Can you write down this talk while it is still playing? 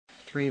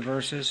3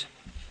 verses.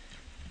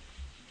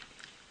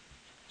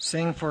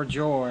 Sing for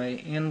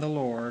joy in the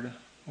Lord,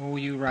 O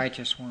you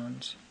righteous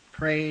ones.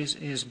 Praise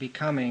is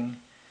becoming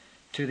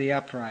to the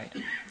upright.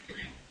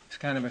 It's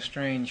kind of a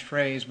strange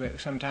phrase, but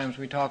sometimes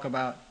we talk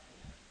about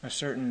a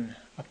certain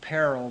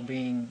apparel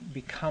being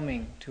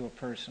becoming to a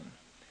person.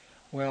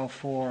 Well,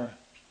 for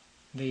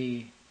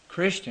the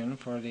Christian,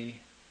 for the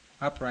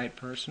upright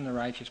person, the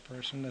righteous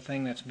person, the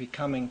thing that's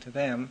becoming to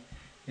them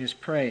is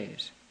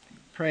praise.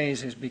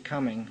 Praise is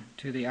becoming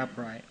to the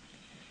upright.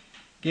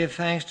 Give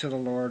thanks to the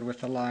Lord with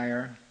the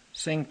lyre.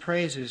 Sing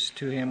praises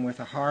to him with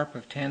a harp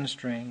of 10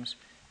 strings.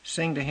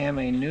 Sing to him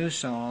a new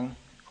song.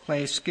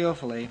 Play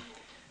skillfully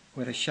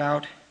with a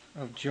shout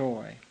of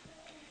joy.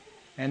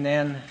 And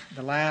then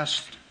the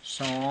last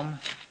Psalm,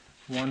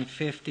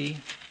 150.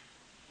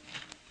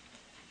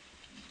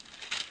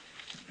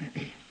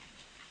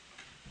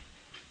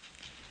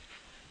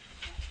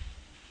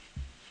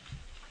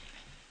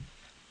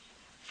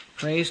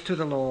 Praise to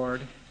the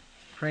Lord.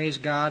 Praise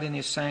God in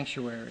his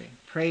sanctuary.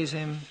 Praise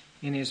him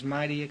in his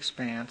mighty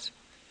expanse.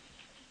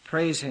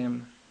 Praise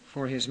him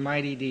for his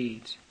mighty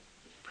deeds.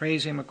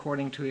 Praise him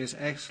according to his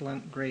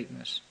excellent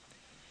greatness.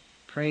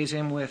 Praise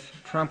him with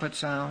trumpet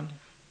sound.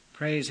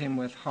 Praise him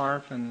with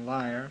harp and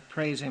lyre.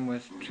 Praise him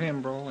with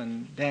timbrel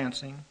and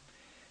dancing.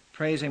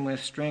 Praise him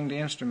with stringed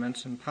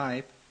instruments and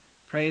pipe.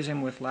 Praise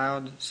him with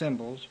loud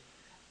cymbals.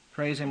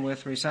 Praise him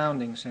with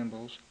resounding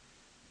cymbals.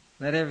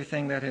 Let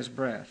everything that has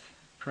breath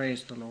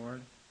praise the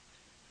Lord.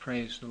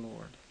 Praise the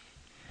Lord.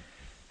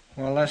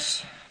 Well,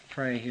 let's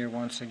pray here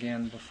once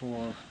again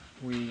before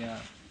we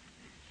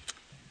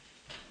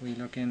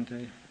look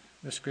into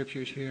the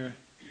Scriptures here.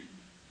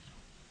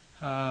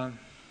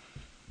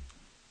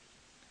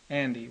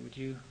 Andy, would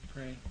you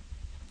pray?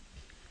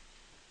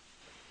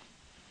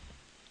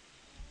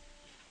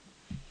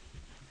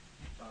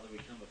 Father, we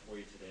come before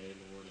you today,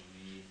 Lord, and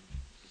we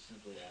just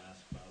simply ask,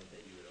 Father,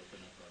 that you would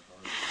open up our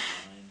hearts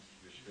and minds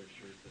to your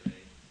Scripture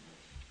today.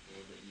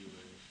 Lord, that you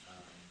would just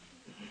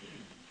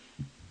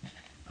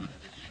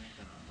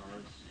strengthen our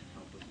hearts and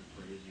help us to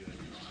praise you as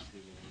we ought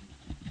to, Lord.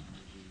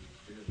 Would you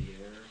clear the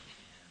air,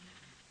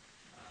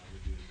 and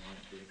would you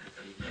anoint Dick this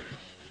evening,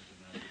 Father, with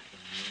a message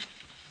from you.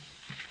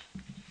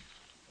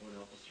 Lord,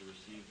 help us to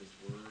receive this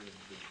word and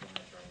to apply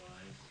it to our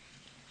lives.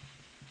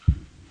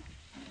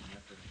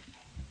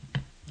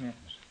 Yes.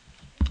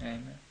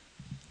 Amen.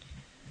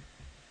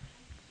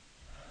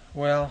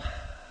 Well,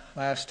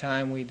 last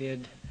time we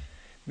did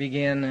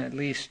begin, at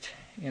least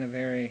in a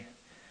very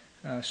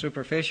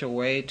superficial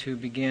way, to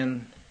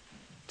begin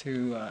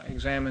to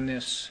examine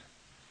this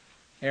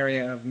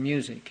area of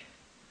music,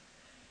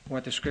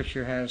 what the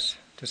Scripture has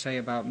to say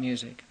about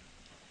music.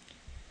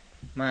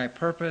 My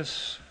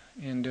purpose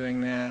in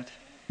doing that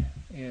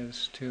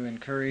is to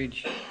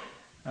encourage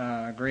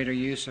greater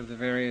use of the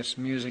various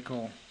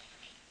musical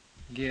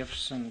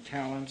gifts and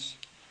talents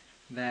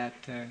that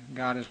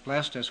God has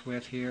blessed us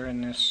with here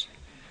in this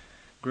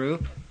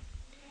group.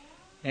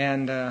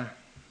 And I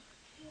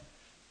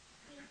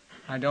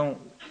don't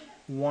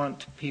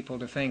want people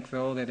to think,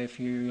 though, that if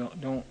you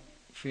don't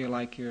feel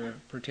like you're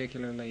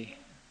particularly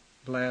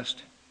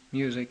blessed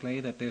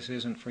musically, that this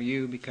isn't for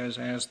you, because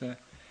as the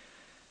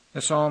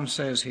Psalm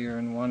says here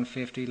in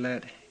 150,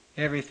 let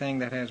everything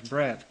that has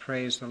breath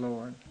praise the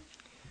Lord.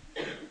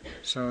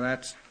 So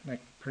that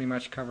pretty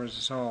much covers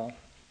us all.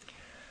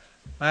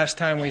 Last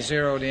time we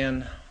zeroed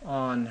in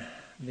on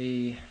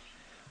the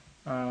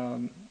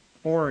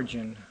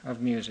origin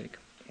of music.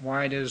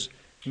 Why does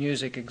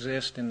music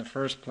exist in the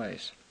first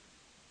place?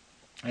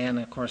 And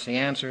of course the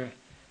answer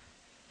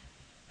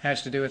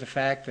has to do with the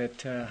fact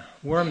that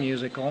we're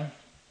musical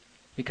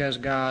because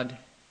God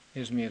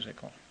is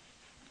musical.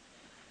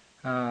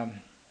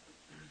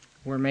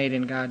 We're made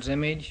in God's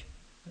image,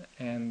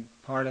 and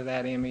part of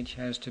that image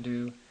has to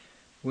do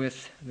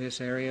with this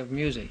area of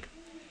music.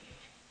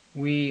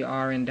 We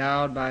are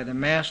endowed by the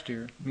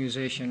master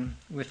musician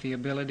with the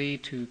ability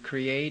to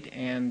create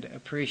and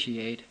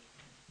appreciate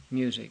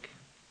music.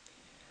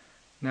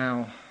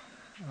 Now,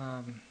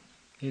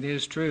 it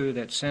is true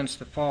that since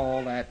the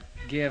fall, that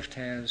gift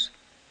has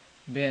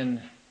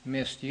been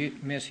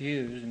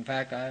misused. In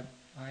fact,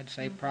 I'd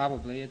say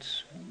probably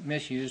it's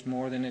misused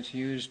more than it's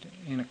used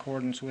in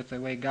accordance with the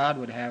way God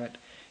would have it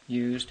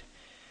used.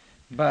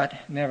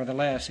 But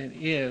nevertheless, it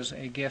is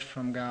a gift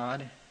from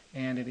God,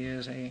 and it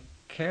is a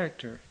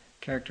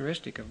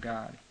characteristic of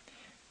God.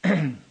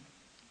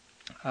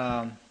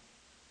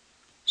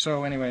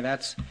 So anyway,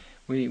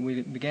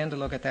 we began to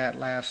look at that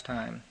last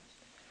time.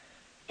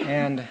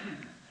 And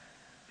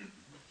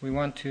we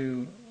want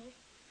to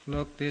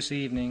look this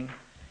evening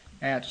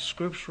at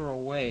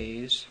scriptural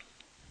ways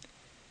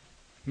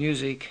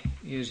music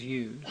is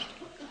used.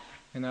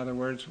 In other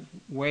words,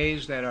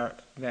 ways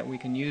that we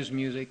can use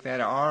music that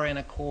are in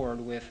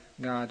accord with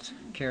God's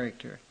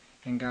character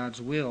and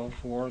God's will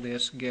for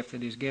this gift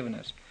that He's given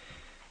us.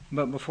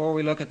 But before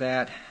we look at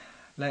that,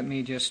 let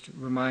me just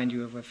remind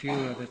you of a few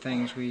of the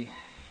things we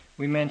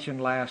mentioned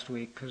last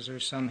week, because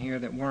there's some here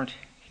that weren't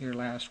here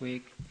last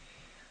week.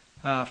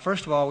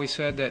 First of all, we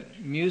said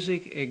that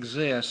music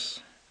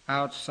exists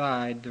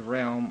outside the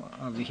realm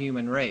of the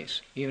human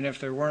race. Even if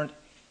there weren't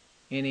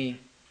any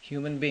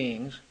human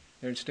beings,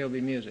 there'd still be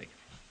music.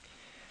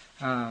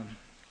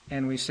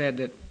 And we said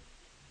that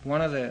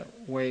one of the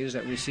ways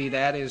that we see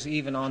that is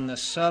even on the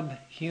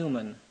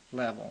subhuman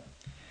level.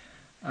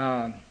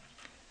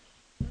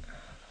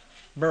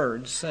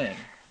 Birds sing.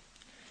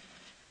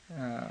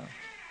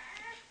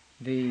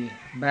 The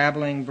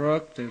babbling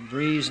brook, the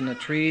breeze in the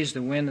trees,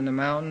 the wind in the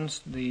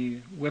mountains, the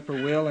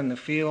whippoorwill in the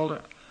field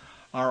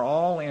are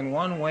all in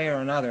one way or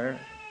another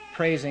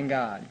praising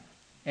God.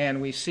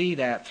 And we see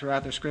that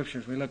throughout the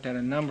Scriptures. We looked at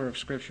a number of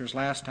Scriptures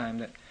last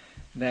time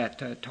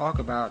that talk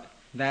about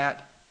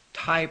that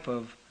type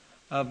of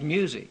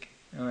music.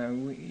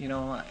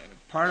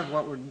 Part of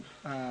what we're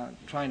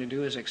trying to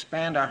do is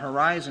expand our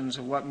horizons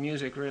of what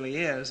music really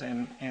is,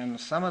 and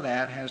some of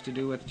that has to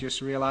do with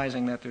just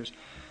realizing that there's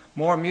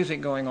more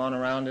music going on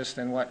around us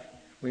than what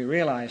we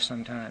realize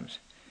sometimes.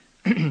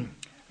 We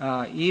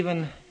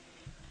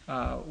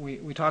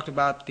talked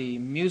about the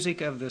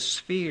music of the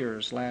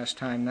spheres last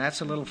time. That's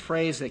a little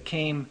phrase that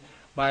came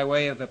by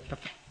way of the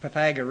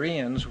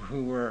Pythagoreans,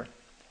 who were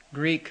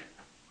Greek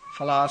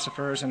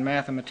philosophers and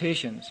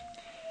mathematicians.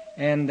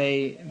 And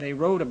they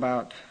wrote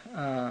about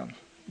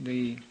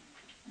the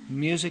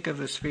music of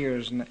the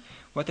spheres. And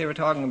what they were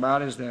talking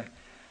about is they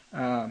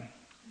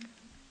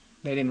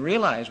didn't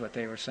realize what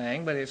they were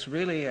saying, but it's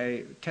really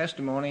a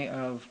testimony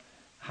of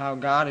how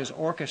God has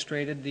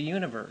orchestrated the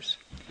universe.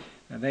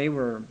 Now, they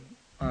were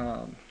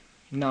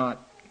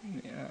not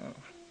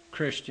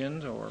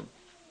Christians or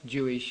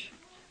Jewish.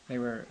 They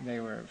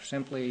were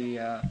simply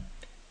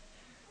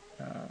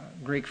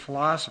Greek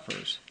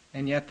philosophers,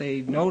 and yet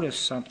they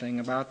noticed something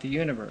about the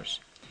universe.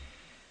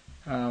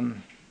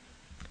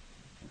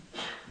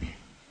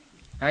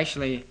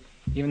 Actually,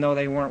 even though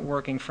they weren't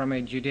working from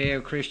a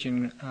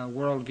Judeo-Christian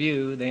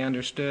worldview, they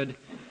understood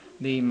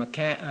the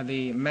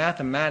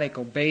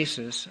mathematical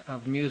basis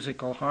of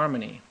musical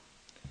harmony.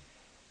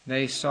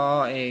 They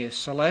saw a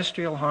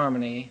celestial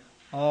harmony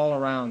all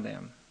around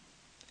them.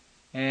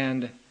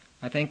 And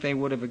I think they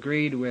would have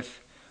agreed with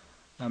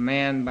a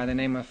man by the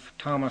name of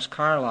Thomas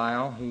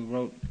Carlyle, who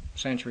wrote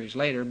centuries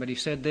later, but he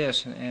said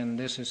this, and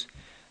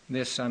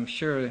this I'm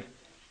sure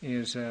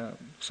is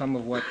some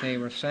of what they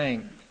were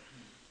saying.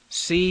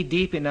 See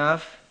deep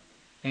enough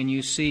and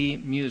you see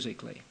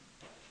musically.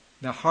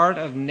 The heart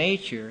of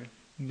nature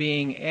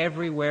being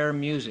everywhere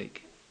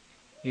music,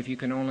 if you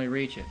can only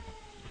reach it.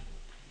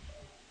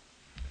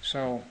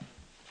 So,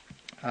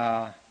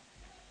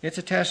 it's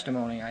a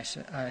testimony, I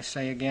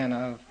say again,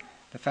 of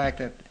the fact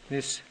that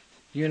this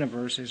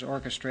universe is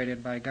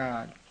orchestrated by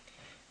God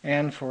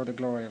and for the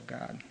glory of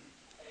God.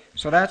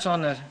 So that's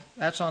on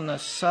the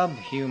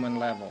subhuman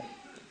level.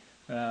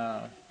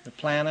 The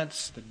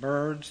planets, the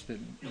birds, the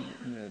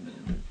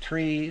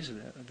trees,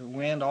 the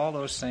wind, all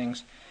those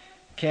things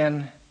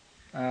can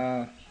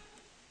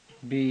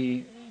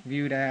be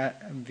viewed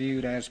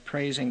as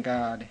praising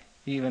God,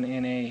 even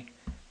in a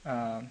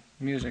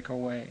musical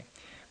way.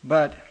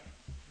 But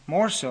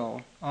more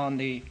so on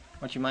the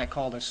what you might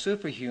call the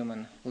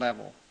superhuman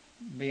level,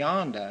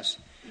 beyond us,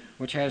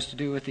 which has to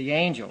do with the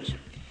angels.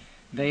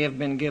 They have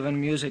been given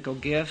musical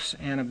gifts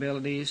and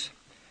abilities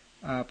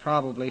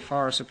probably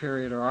far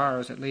superior to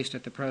ours, at least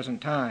at the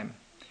present time.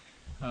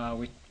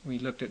 We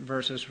looked at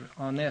verses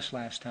on this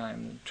last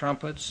time, the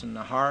trumpets and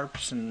the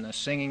harps and the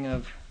singing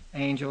of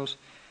angels.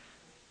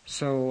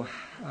 So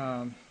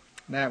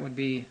that would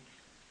be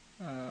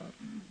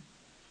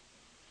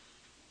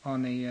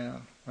on the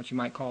what you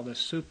might call the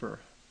super,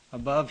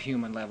 above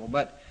human level.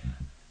 But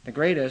the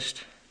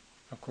greatest,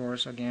 of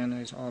course, again,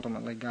 is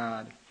ultimately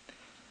God,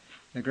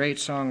 the great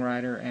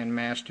songwriter and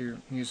master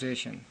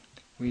musician.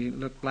 We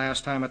looked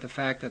last time at the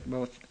fact that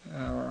both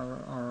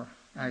are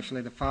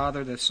actually the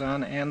Father, the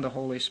Son, and the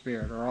Holy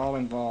Spirit are all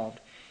involved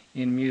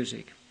in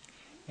music.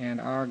 And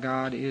our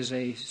God is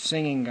a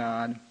singing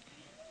God.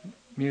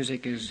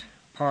 Music is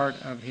part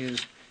of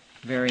His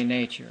very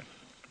nature.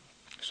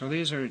 So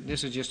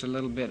this is just a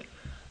little bit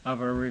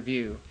of a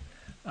review.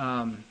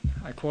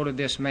 I quoted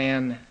this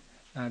man,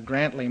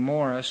 Grantley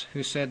Morris,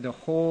 who said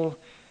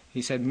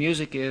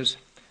music is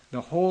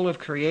the whole of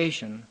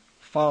creation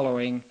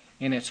following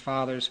in its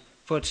Father's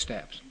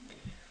footsteps.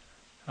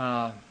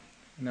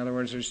 In other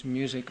words, there's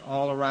music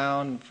all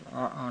around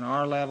on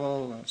our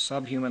level,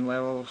 subhuman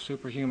level,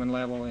 superhuman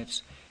level.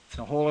 It's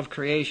the whole of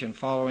creation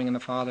following in the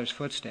Father's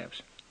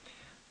footsteps.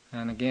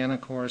 And again, of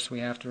course,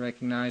 we have to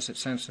recognize that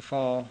since the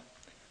fall,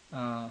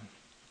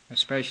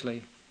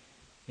 especially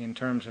in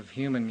terms of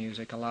human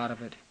music, a lot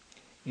of it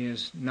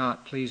is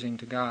not pleasing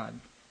to God.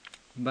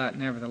 But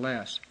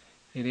nevertheless,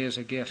 it is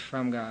a gift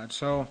from God.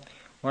 So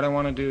what I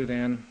want to do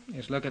then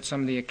is look at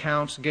some of the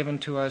accounts given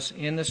to us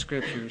in the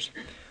Scriptures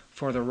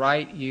for the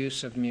right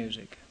use of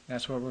music.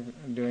 That's what we're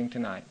doing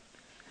tonight.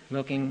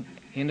 Looking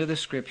into the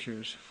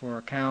Scriptures for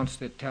accounts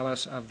that tell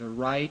us of the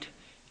right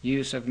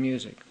use of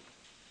music.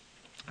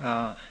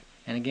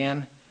 And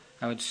again,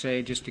 I would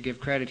say, just to give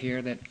credit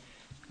here, that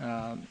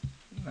a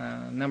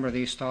number of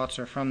these thoughts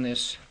are from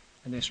this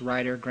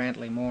writer,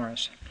 Grantley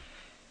Morris.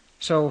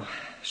 So,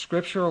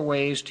 scriptural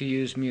ways to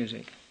use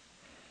music.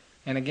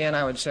 And again,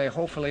 I would say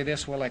hopefully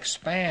this will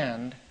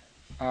expand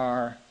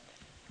our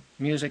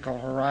musical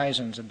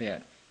horizons a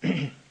bit.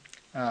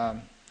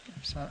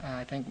 So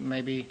I think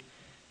maybe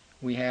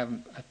we have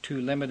too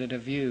limited a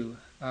view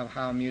of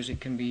how music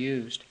can be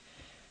used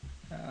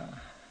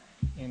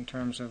in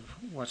terms of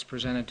what's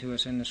presented to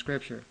us in the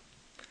Scripture.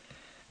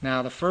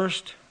 Now, the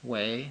first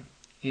way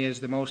is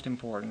the most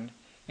important,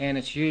 and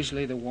it's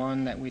usually the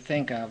one that we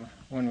think of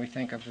when we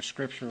think of the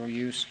scriptural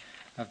use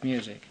of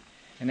music.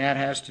 And that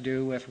has to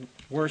do with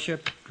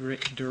worship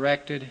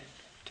directed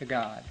to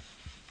God.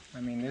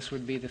 I mean, this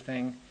would be the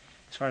thing,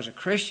 as far as a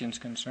Christian's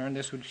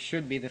concerned,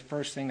 should be the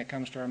first thing that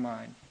comes to our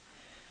mind.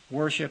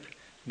 Worship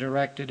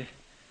directed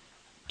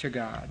to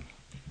God.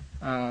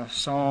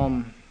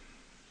 Psalm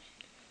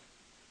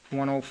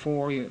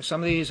 104.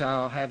 Some of these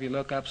I'll have you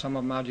look up. Some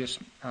of them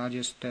I'll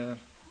just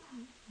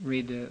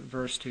read the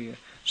verse to you.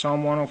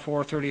 Psalm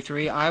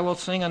 104:33. I will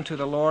sing unto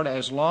the Lord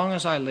as long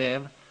as I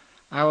live.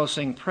 I will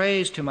sing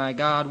praise to my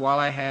God while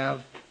I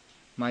have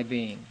my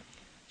being.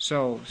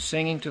 So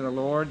singing to the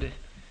Lord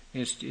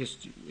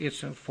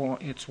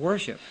it's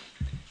worship.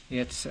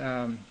 It's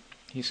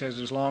he says,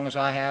 as long as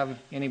I have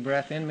any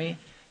breath in me,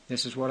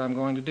 this is what I'm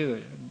going to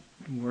do.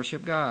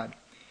 Worship God.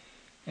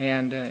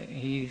 And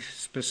he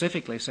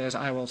specifically says,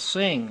 I will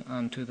sing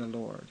unto the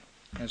Lord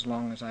as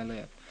long as I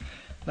live.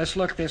 Let's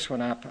look this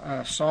one up.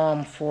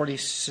 Psalm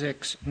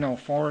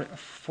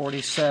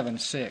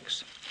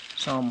 47:6.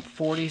 Psalm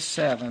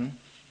 47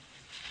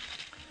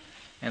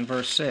 and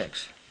verse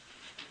 6.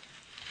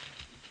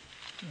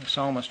 The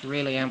psalmist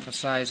really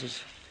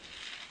emphasizes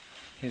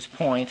his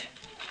point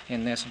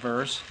in this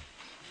verse.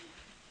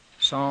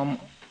 Psalm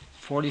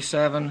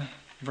 47,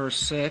 verse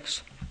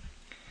 6.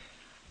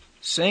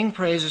 Sing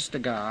praises to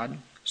God,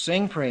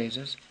 sing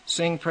praises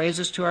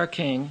to our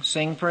King,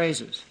 sing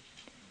praises.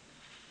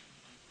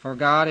 For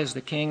God is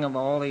the King of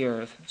all the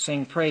earth,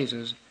 sing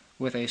praises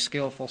with a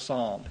skillful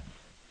psalm.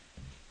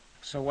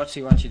 So what's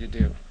he want you to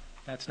do?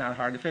 That's not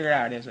hard to figure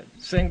out, is it?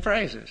 Sing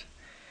praises.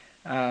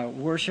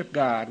 Worship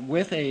God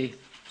with a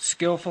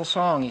skillful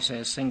song, he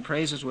says. Sing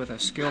praises with a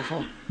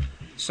skillful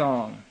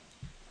song.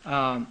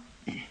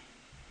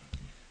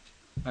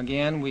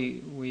 Again,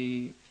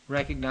 we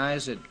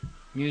recognize that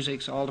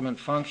music's ultimate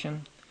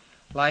function,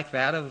 like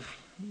that of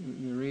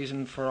the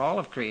reason for all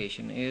of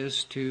creation,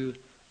 is to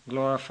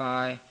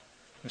glorify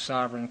the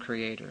sovereign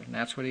Creator. And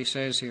that's what he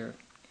says here.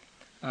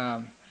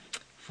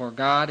 For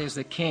God is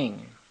the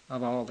King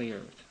of all the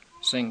earth.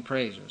 Sing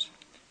praises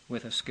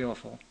with a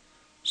skillful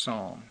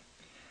psalm.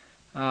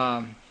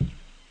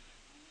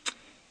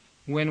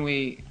 When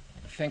we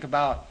think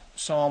about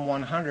Psalm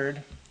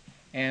 100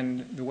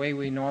 and the way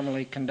we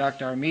normally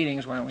conduct our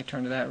meetings, why don't we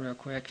turn to that real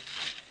quick?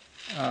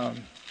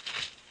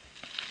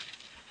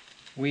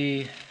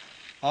 We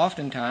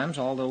oftentimes,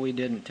 although we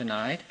didn't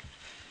tonight,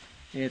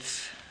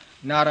 it's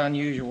not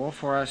unusual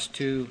for us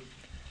to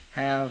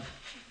have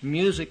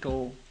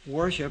musical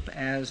worship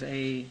as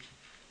a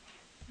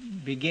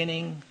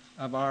beginning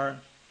of our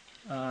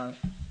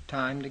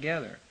time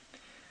together.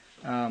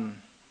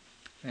 And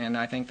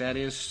I think that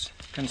is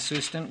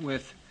consistent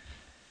with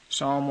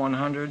Psalm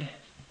 100,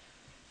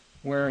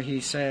 where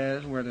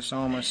the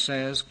psalmist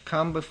says,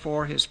 come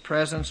before his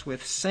presence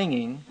with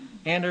singing,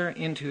 enter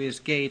into his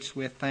gates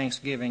with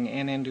thanksgiving,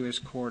 and into his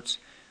courts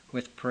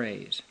with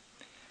praise.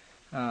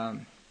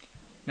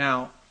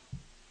 Now,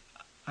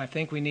 I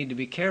think we need to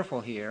be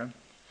careful here,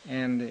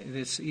 and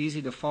it's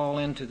easy to fall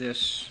into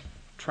this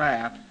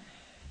trap,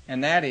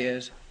 and that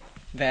is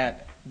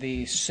that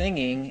the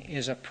singing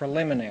is a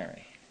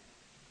preliminary.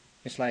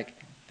 It's like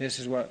this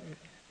is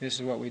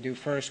what we do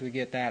first. We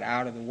get that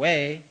out of the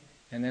way,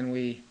 and then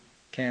we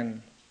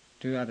can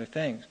do other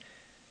things.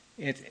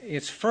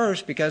 It's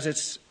first because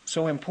it's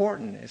so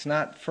important. It's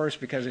not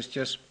first because it's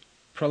just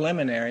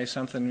preliminary,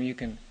 something you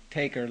can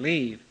take or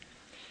leave.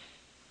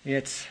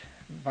 It's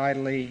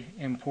vitally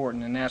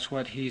important, and that's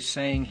what he's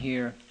saying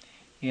here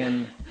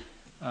in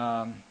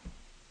Psalm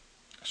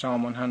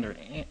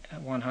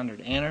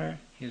 100. Enter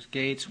his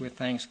gates with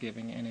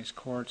thanksgiving and his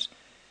courts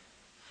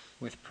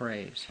with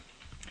praise.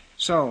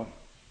 So,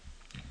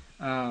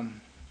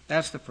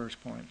 that's the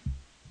first point.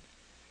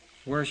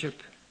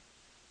 Worship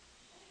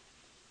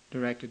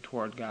directed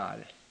toward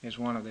God is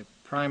one of the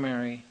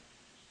primary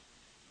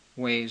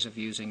ways of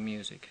using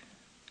music.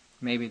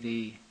 Maybe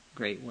the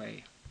great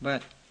way.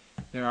 But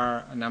there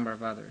are a number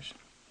of others.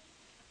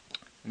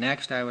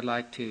 Next, I would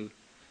like to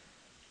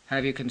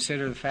have you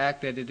consider the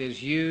fact that it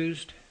is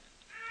used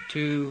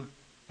to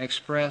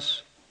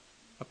express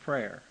a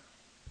prayer.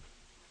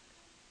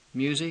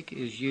 Music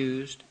is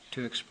used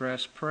to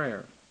express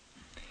prayer.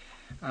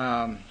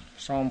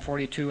 Psalm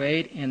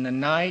 42:8, in the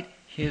night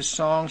his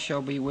song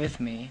shall be with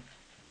me,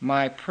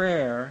 my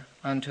prayer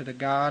unto the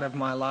God of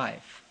my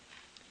life.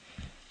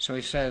 So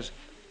he says,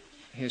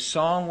 his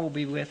song will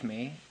be with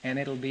me, and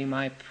it'll be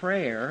my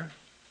prayer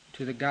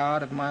to the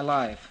God of my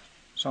life.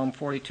 Psalm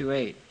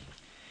 42:8.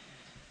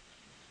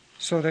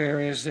 So there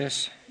is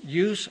this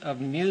use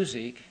of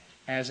music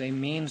as a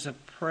means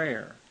of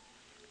prayer.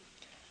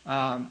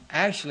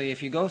 Actually,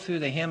 if you go through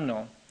the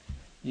hymnal,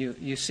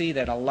 you see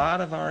that a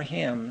lot of our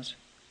hymns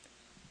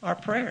are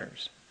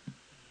prayers.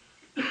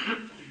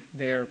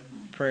 They're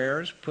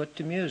prayers put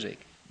to music.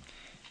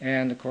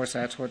 And, of course,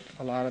 that's what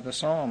a lot of the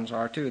Psalms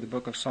are, too. The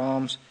book of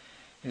Psalms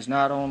is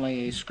not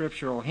only a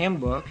scriptural hymn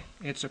book,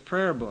 it's a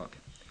prayer book.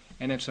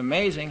 And it's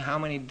amazing how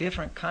many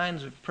different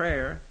kinds of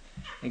prayer,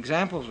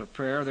 examples of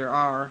prayer, there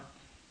are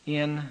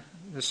in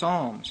the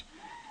Psalms.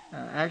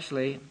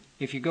 Actually,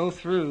 if you go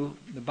through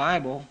the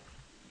Bible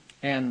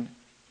and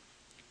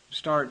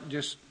start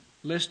just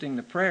listing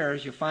the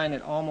prayers, you'll find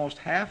that almost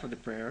half of the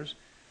prayers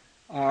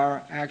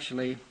are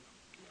actually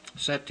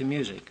set to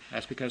music.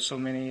 That's because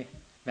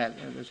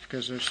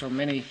there's so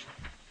many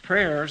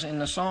prayers in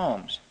the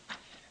Psalms.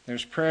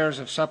 There's prayers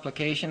of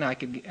supplication. I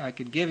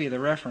could give you the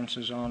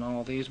references on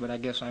all these, but I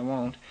guess I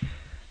won't.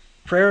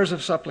 Prayers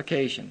of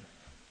supplication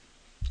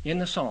in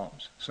the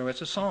Psalms. So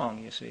it's a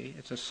song, you see.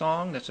 It's a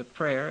song that's a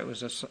prayer. It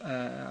was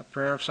a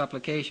prayer of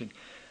supplication.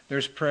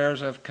 There's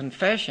prayers of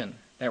confession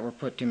that were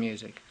put to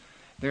music.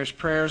 There's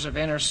prayers of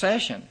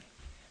intercession.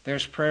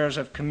 There's prayers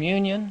of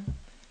communion.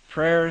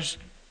 Prayers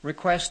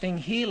requesting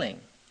healing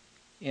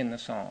in the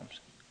Psalms.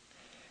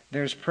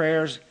 There's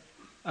prayers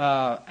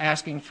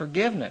asking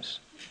forgiveness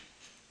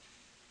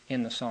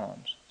in the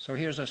Psalms. So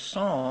here's a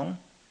song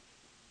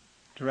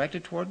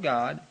directed toward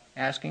God,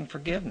 asking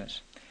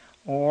forgiveness,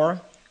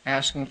 or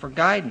asking for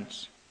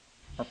guidance,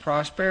 or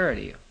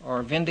prosperity,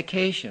 or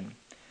vindication,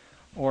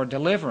 or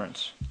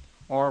deliverance,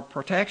 or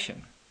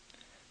protection.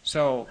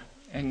 So,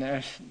 and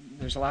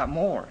there's a lot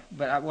more.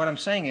 But what I'm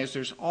saying is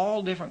there's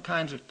all different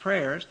kinds of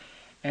prayers,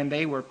 and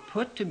they were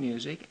put to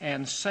music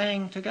and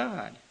sang to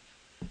God.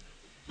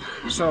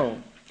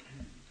 So,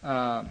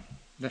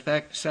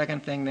 the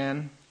second thing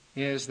then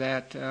is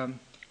that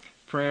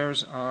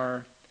prayers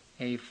are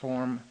a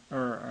form,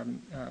 or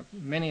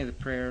many of the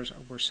prayers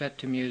were set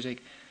to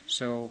music,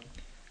 so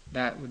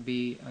that would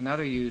be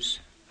another use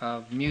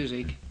of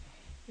music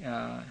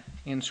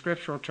in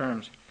scriptural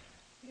terms.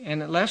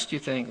 And lest you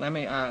think,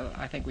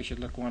 I think we should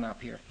look one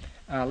up here.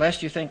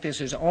 Lest you think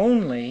this is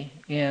only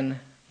in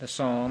the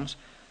Psalms,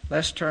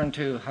 let's turn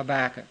to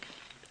Habakkuk.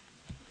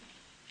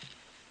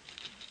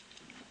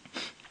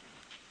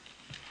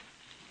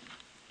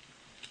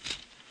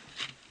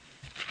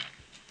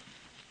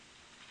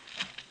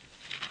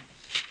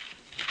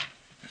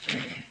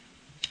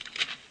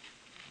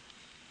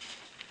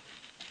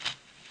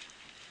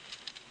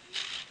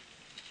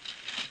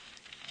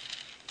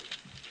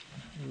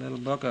 Little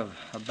book of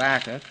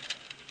Habakkuk,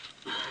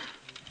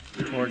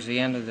 towards the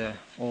end of the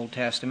Old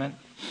Testament.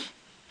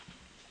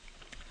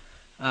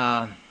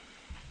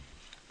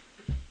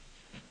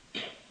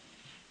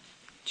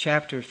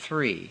 Chapter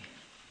 3.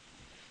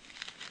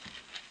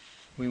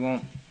 We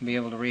won't be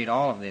able to read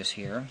all of this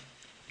here,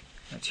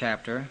 a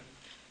chapter,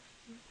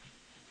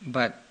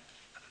 but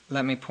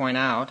let me point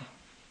out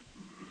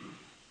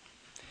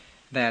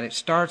that it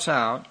starts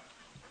out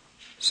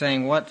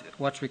saying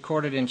what's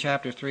recorded in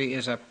chapter 3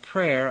 is a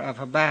prayer of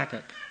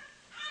Habakkuk.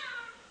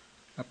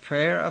 A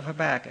prayer of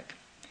Habakkuk.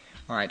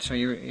 All right, so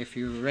if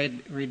you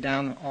read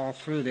down all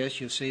through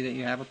this, you'll see that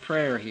you have a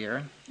prayer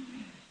here.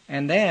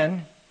 And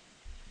then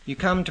you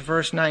come to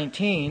verse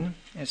 19.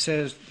 It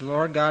says, "The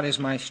Lord God is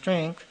my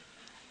strength,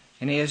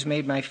 and He has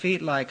made my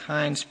feet like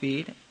hinds'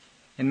 feet,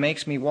 and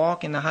makes me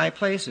walk in the high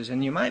places."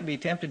 And you might be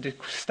tempted to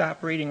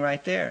stop reading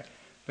right there,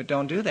 but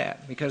don't do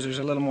that, because there's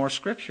a little more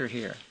scripture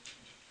here.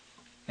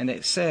 And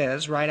it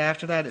says, right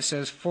after that, it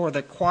says, "For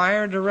the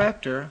choir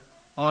director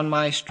on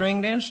my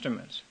stringed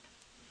instruments."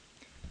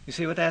 You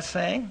see what that's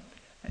saying?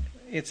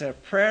 It's a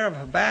prayer of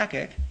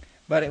Habakkuk,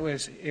 but it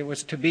was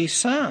to be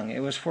sung.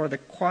 It was for the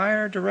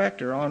choir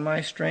director on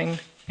my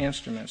stringed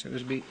instruments. It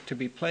was to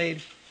be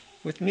played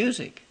with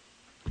music.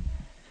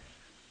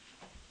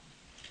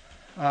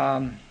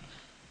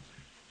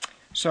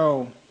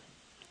 So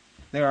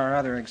there are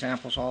other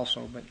examples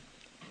also, but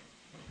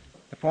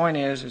the point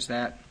is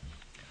that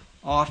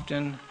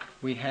often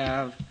we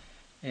have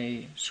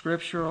a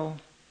scriptural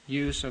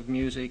use of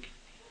music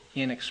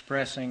in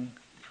expressing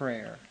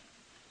prayer.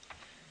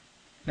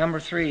 Number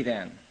 3,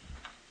 then.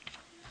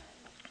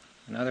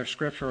 Another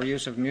scriptural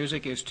use of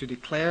music is to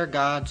declare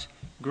God's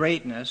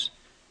greatness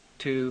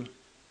to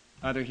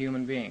other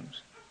human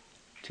beings.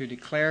 To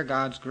declare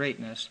God's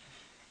greatness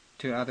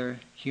to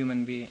other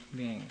human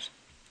beings.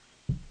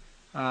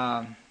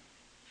 For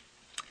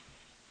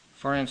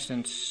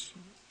instance,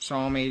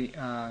 Psalm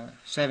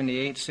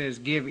 78 says,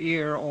 "Give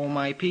ear, O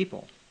my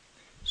people."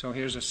 So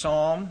here's a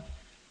psalm,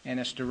 and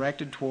it's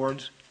directed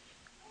towards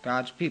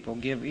God's people.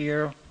 Give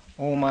ear,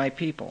 O my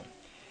people.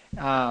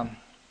 Let's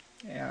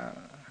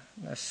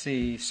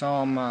see,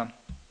 Psalm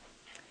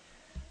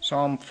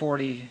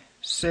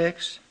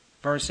 46,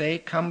 verse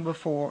 8, come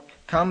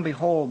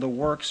behold the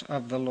works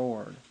of the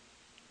Lord.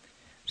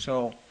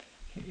 So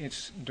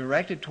it's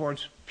directed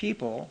towards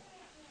people,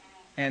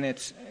 and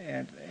it's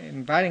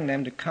inviting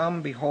them to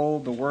come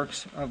behold the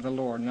works of the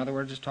Lord. In other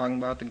words, it's talking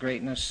about the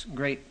great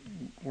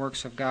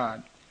works of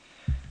God.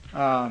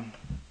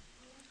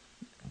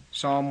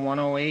 Psalm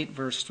 108,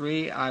 verse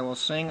 3, I will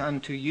sing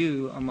unto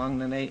you among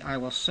the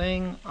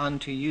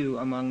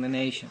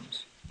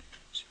nations.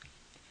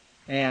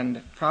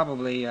 And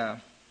probably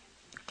the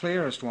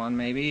clearest one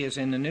maybe is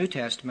in the New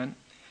Testament.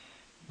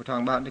 We're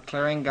talking about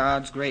declaring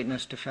God's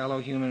greatness to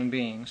fellow human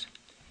beings.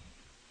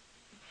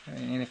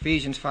 In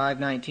Ephesians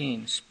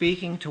 5:19,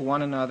 speaking to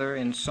one another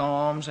in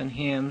psalms and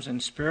hymns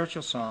and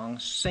spiritual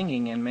songs,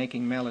 singing and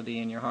making melody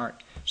in your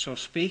heart. So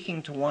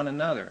speaking to one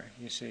another,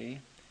 you see,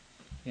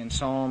 in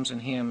psalms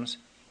and hymns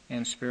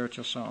and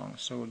spiritual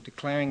songs. So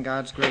declaring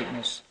God's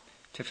greatness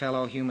to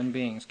fellow human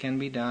beings can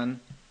be done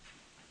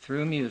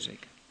through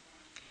music.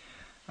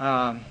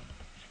 Now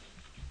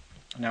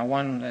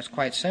one that's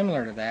quite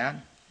similar to that,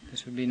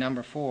 this would be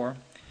number 4.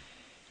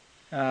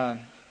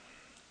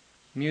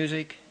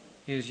 Music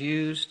is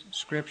used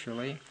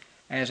scripturally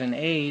as an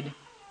aid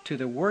to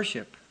the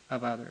worship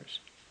of others.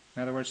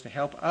 In other words, to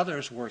help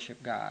others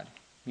worship God.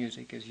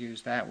 Music is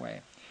used that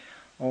way.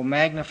 Oh,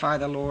 magnify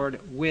the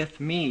Lord with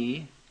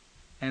me,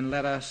 and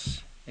let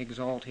us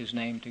exalt his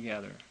name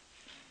together.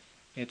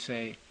 It's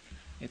a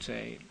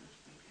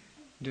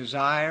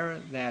desire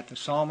that the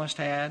psalmist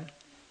had,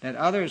 that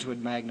others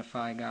would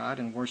magnify God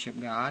and worship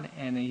God,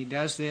 and he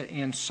does that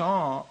in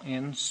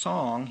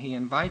song. He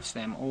invites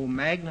them, oh,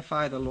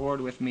 magnify the Lord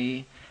with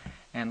me,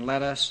 and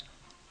let us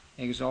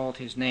exalt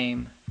his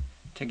name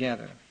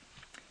together.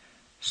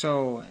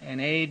 So, an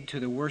aid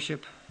to the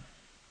worship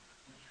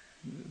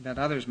that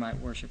others might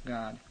worship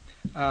God.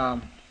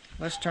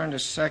 Let's turn to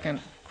 2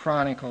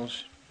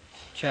 Chronicles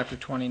chapter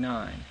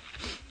 29.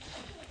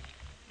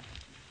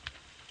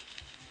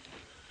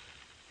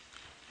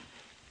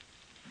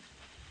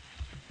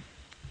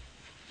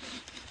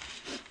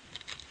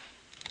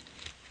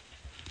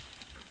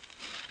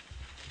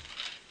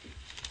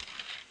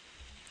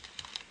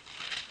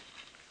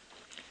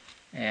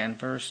 And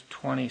verse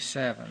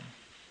 27.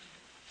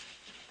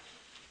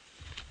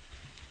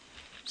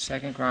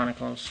 2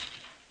 Chronicles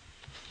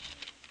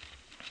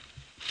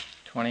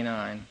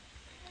 29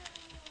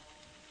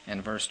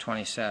 and verse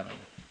 27.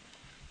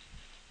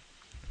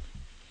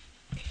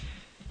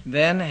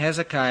 Then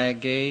Hezekiah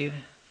gave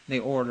the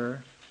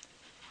order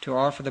to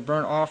offer the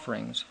burnt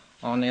offerings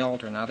on the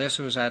altar. Now this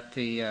was at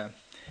the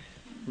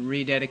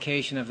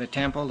rededication of the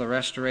temple, the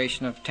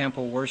restoration of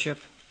temple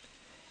worship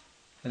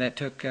that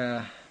took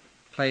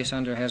place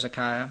under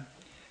Hezekiah.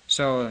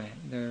 So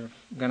they're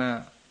going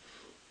to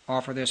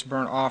offer this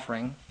burnt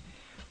offering.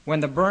 When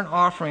the burnt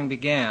offering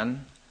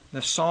began,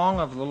 the song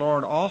of the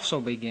Lord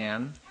also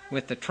began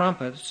with the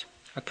trumpets,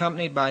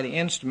 accompanied by the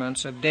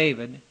instruments of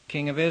David,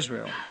 king of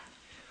Israel.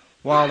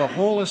 While the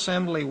whole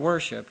assembly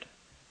worshipped,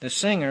 the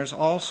singers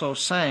also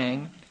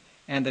sang,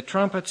 and the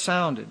trumpets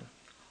sounded.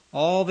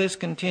 All this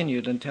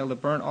continued until the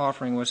burnt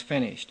offering was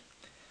finished.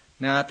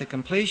 Now at the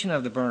completion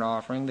of the burnt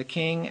offering, the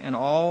king and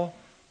all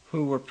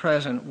who were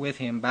present with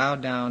him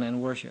bowed down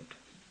and worshipped.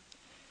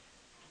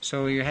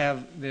 So you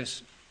have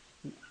this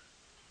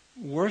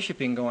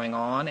worshiping going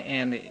on,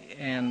 and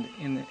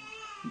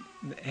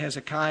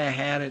Hezekiah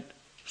had it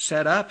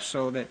set up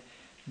so that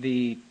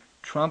the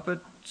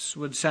trumpets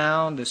would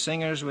sound, the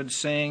singers would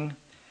sing.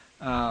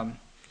 There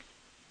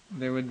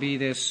would be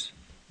this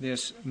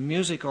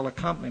musical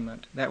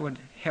accompaniment that would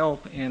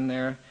help in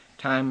their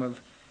time of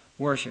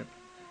worship.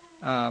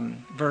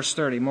 Verse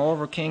 30,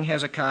 moreover, King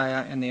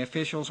Hezekiah and the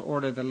officials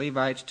ordered the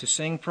Levites to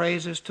sing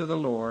praises to the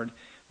Lord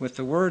with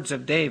the words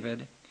of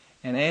David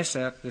and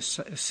Asaph the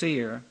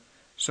seer.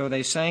 So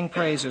they sang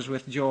praises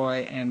with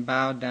joy and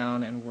bowed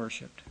down and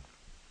worshipped.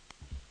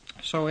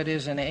 So it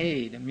is an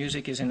aid.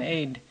 Music is an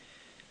aid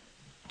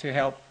to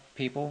help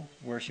people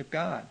worship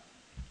God.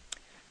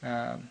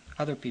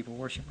 Other people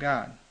worship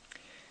God.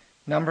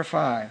 Number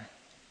 5,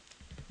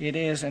 it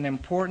is an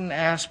important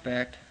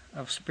aspect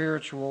of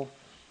spiritual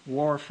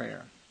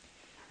warfare.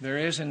 There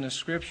is in the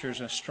Scriptures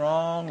a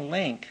strong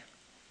link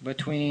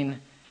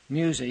between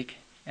music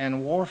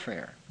and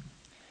warfare.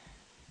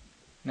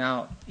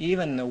 Now,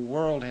 even the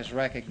world has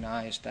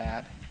recognized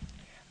that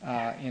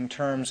in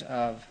terms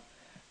of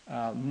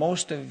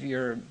most of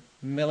your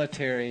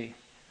military,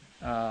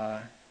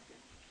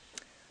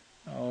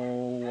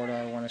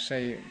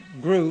 military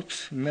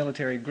groups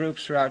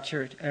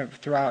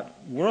throughout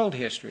world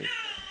history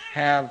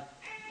have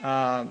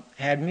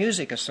had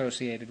music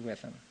associated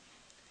with them.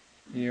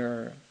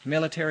 Your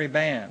military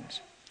bands.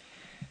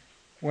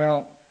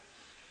 Well,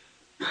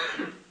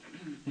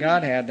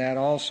 God had that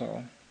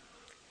also.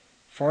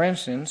 For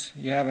instance,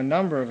 you have a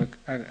number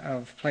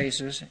of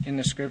places in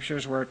the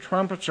Scriptures where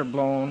trumpets are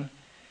blown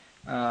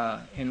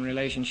in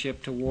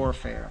relationship to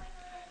warfare.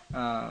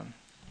 You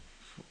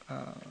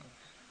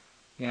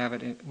have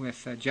it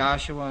with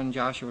Joshua in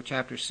Joshua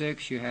chapter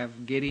 6. You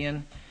have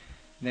Gideon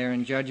there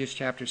in Judges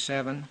chapter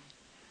 7.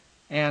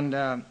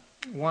 And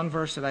one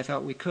verse that I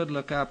thought we could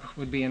look up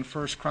would be in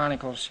 1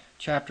 Chronicles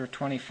chapter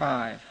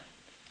 25.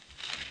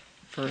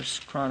 1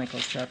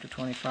 Chronicles chapter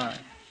 25.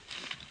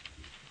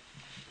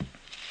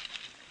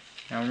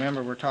 Now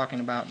remember, we're talking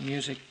about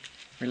music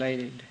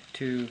related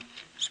to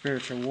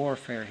spiritual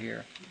warfare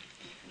here.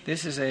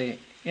 This is an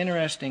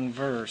interesting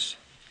verse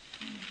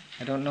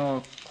I don't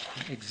know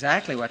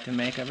exactly what to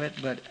make of it,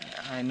 but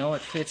I know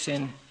it fits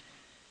in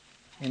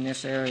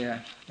this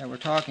area that we're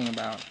talking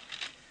about.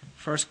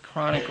 1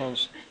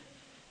 Chronicles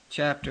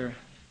chapter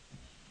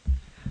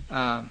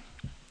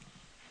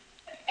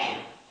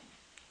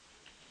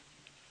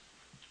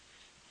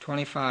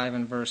 25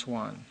 and verse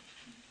 1.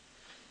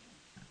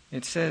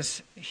 It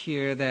says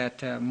here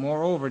that,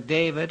 moreover,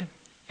 David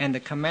and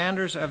the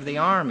commanders of the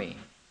army.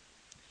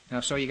 Now,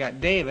 so you got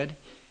David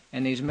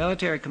and these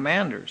military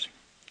commanders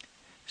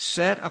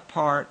set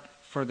apart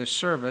for the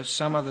service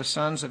some of the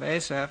sons of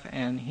Asaph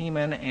and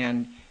Heman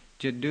and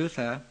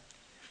Jeduthun,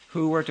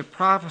 who were to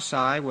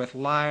prophesy with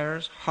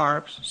lyres,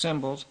 harps,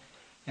 cymbals,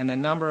 and the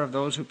number of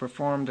those who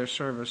performed their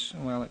service.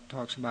 Well, it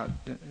talks about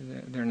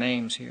their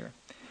names here.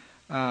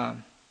 But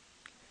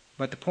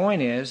the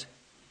point is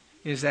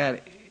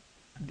that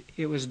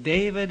it was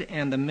David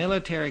and the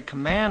military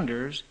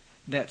commanders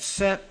that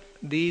set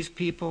these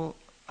people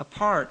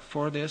apart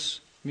for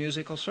this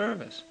musical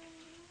service.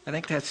 I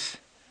think that's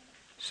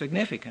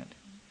significant.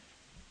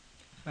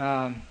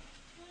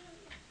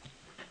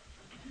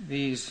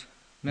 These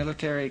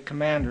military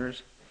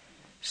commanders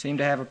seem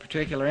to have a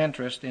particular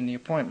interest in the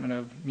appointment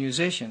of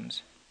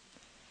musicians.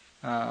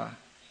 It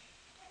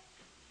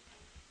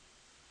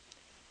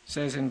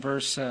says in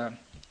verse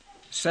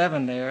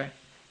 7 there,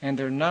 and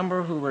their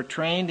number who were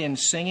trained in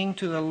singing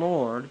to the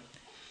Lord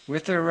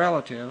with their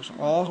relatives,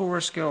 all who were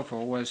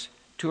skillful, was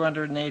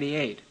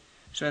 288.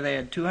 So they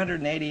had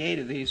 288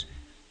 of these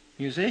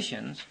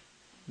musicians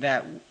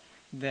that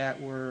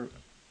were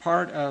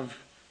part of,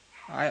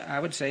 I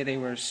would say they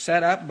were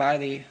set up by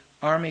the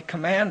army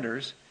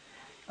commanders.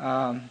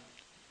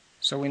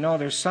 So we know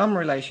there's some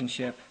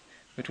relationship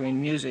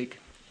between music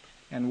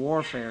and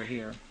warfare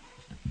here.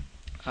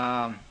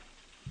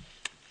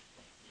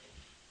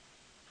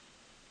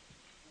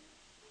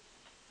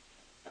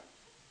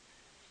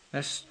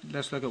 Let's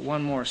look at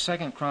one more.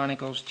 2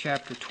 Chronicles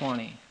chapter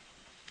 20.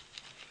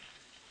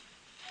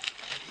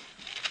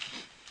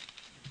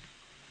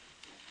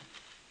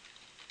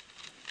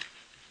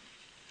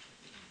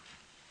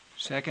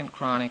 2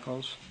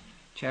 Chronicles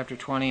chapter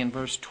 20 and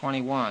verse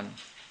 21.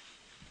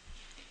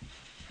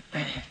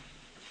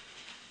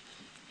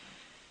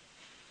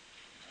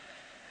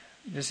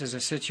 This is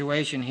a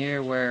situation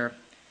here where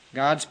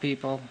God's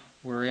people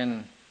were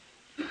in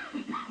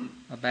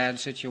a bad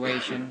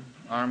situation.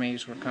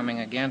 Armies were coming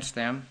against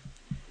them.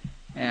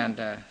 And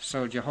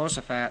so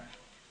Jehoshaphat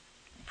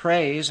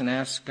prays and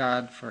asks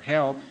God for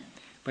help.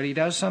 But he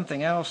does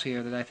something else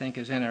here that I think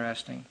is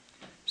interesting.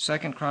 2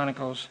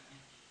 Chronicles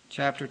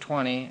chapter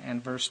 20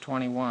 and verse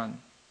 21.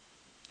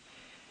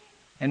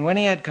 And when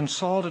he had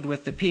consulted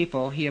with the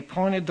people, he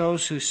appointed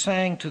those who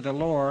sang to the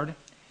Lord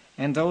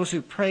and those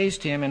who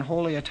praised him in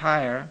holy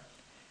attire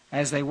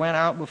as they went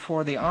out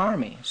before the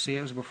army. See,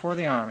 it was before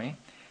the army.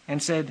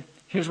 And said,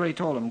 here's what he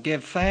told them: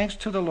 give thanks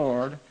to the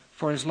Lord,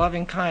 for his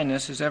loving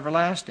kindness is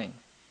everlasting.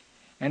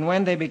 And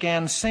when they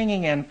began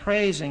singing and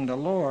praising the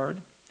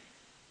Lord,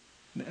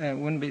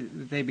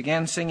 they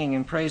began singing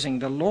and praising,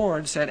 the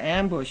Lord set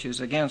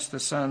ambushes against the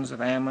sons of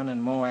Ammon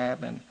and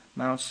Moab and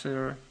Mount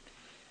Seir,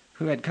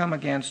 who had come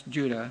against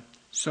Judah,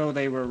 so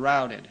they were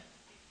routed.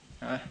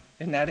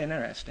 Isn't that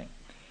interesting?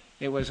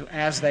 It was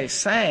as they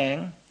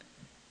sang,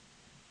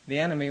 the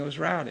enemy was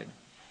routed.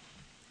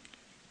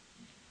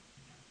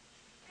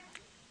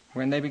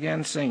 When they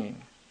began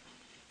singing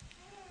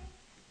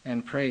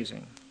and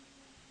praising,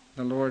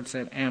 the Lord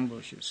set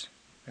ambushes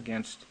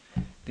against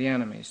the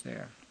enemies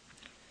there.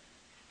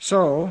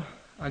 So,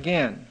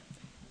 again,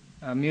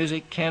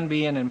 music can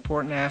be an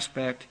important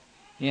aspect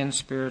in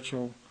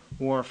spiritual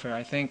warfare.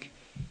 I think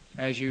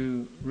as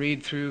you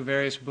read through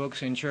various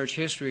books in church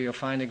history, you'll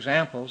find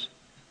examples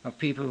of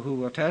people who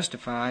will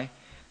testify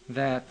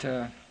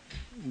that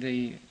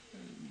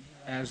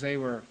as they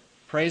were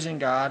praising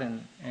God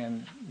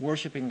and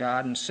worshiping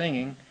God and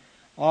singing,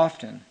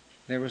 often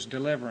there was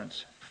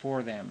deliverance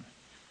for them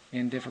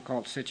in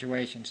difficult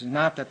situations. It's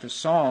not that the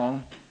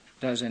song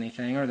does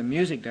anything or the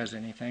music does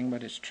anything,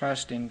 but it's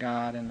trust in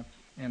God and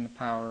the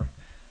power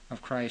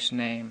of Christ's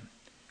name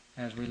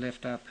as we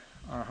lift up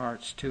our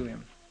hearts to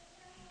him.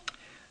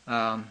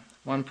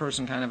 One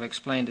person kind of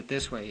explained it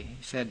this way. He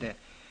said that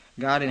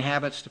God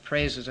inhabits the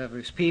praises of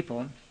his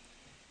people,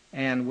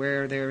 and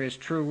where there is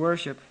true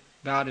worship,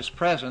 God is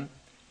present,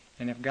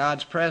 and if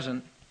God's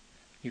present,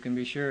 you can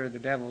be sure the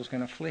devil's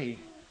going to flee.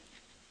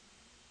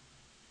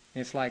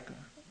 It's like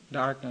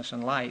darkness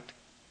and light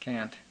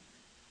can't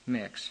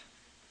mix,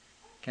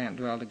 can't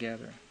dwell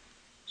together.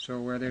 So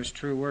where there's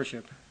true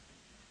worship,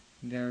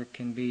 there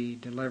can be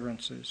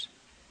deliverances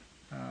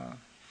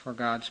for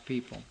God's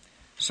people.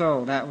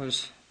 So that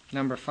was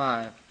number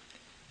 5,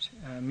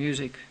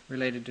 music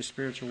related to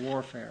spiritual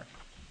warfare.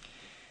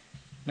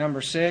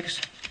 Number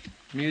 6,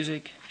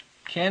 music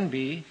can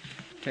be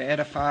to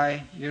edify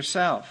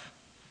yourself.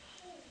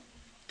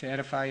 To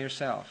edify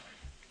yourself.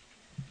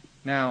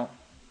 Now,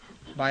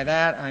 by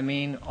that I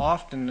mean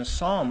often the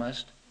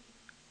psalmist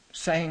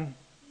sang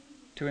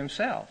to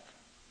himself.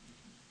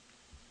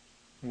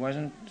 He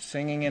wasn't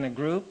singing in a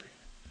group,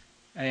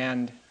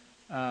 and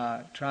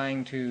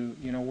trying to,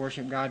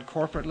 worship God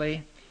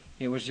corporately.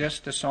 It was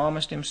just the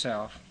psalmist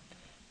himself.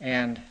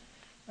 And,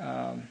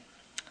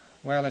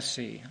 let's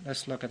see.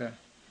 Let's look at a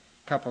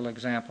couple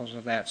examples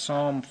of that.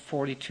 Psalm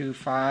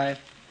 42:5.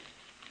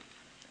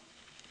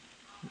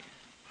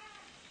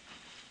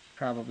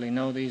 Probably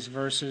know these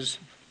verses,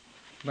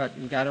 but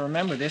you've got to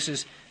remember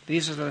these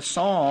are the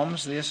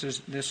Psalms.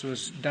 This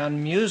was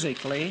done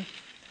musically.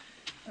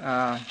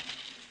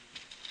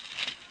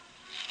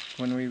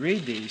 When we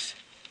read these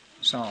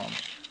Psalms,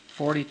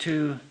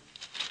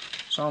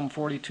 Psalm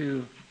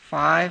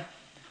 42:5.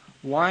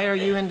 Why are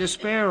you in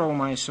despair, O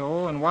my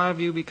soul, and why have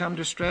you become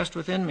distressed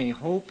within me?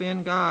 Hope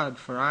in God,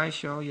 for I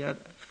shall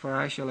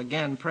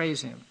again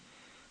praise Him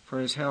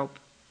for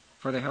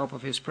the help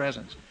of His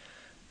presence.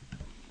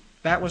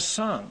 That was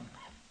sung.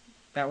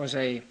 That was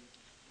a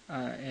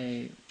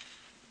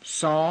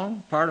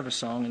song, part of a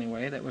song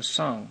anyway, that was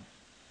sung.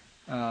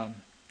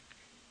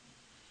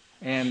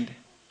 And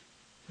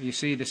you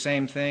see the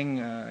same thing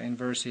in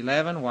verse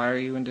 11. Why are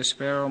you in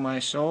despair, O my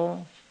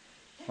soul?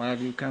 Why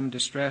have you come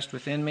distressed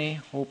within me?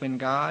 Hope in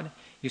God.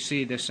 You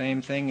see the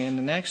same thing in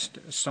the next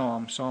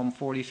psalm, Psalm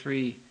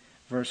 43,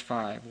 verse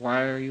 5.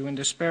 Why are you in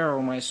despair,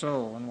 O my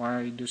soul? And why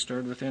are you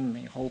disturbed within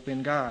me? Hope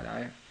in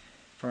God,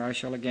 for I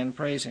shall again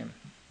praise Him.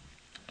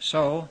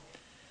 So,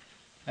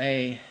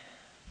 we're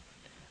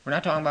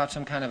not talking about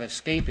some kind of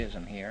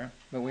escapism here,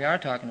 but we are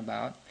talking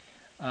about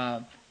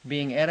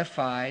being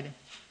edified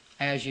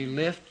as you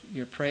lift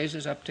your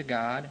praises up to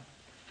God.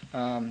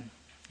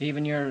 He's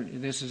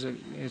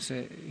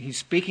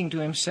speaking to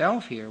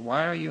himself here.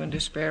 Why are you in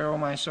despair, O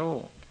my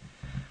soul?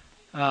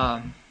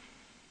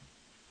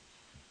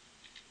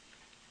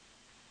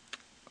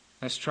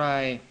 Let's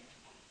try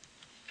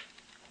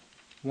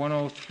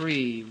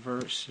 103,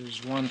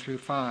 verses 1 through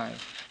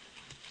 5.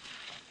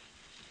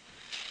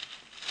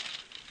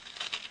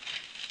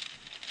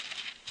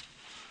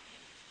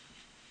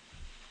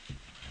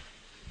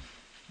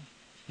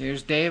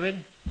 Here's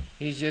David.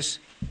 He's just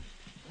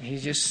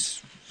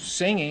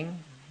singing.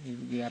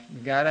 He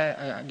got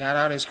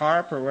out his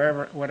harp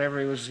or whatever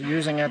he was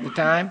using at the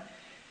time.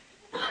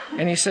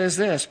 And he says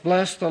this,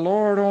 Bless the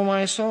Lord, O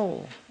my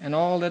soul, and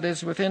all that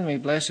is within me,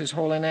 bless His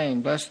holy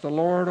name. Bless the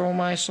Lord, O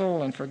my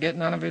soul, and forget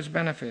none of His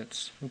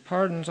benefits, who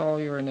pardons all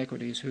your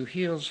iniquities, who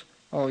heals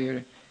all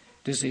your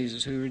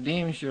diseases, who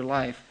redeems your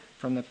life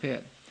from the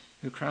pit,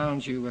 who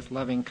crowns you with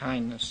loving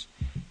kindness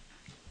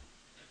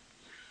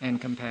and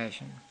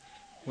compassion.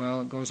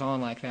 Well, it goes on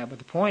like that. But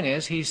the point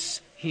is,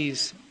 he's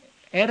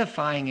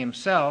edifying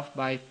himself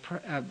by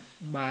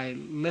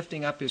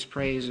lifting up his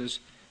praises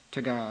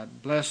to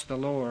God. Bless the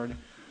Lord,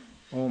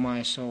 O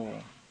my soul.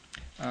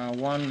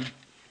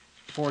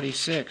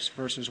 146,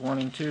 verses 1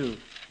 and 2.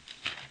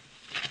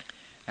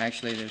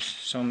 Actually, there's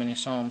so many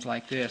psalms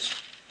like this.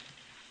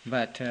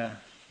 But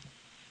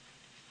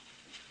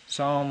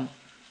Psalm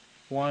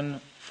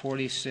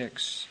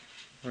 146,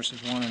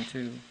 verses 1 and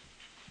 2.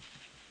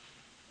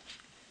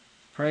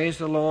 Praise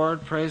the Lord,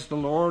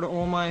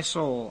 O my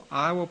soul.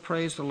 I will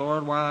praise the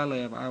Lord while I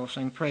live. I will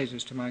sing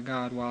praises to my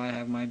God while I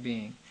have my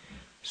being.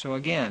 So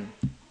again,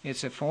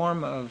 it's a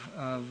form of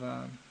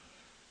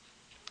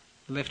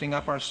lifting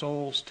up our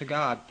souls to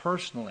God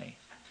personally.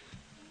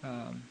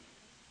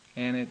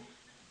 And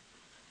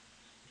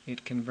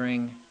it can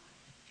bring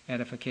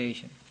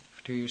edification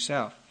to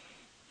yourself.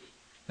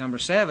 Number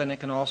 7, it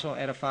can also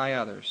edify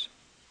others.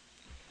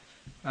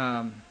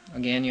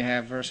 Again, you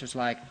have verses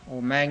like,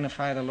 "Oh,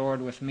 magnify the Lord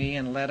with me,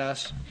 and let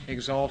us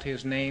exalt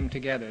His name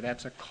together."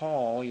 That's a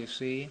call, you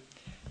see,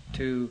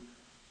 to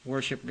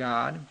worship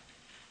God.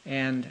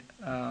 And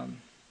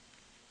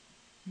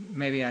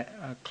maybe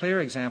a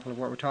clear example of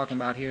what we're talking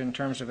about here in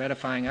terms of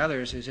edifying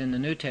others is in the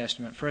New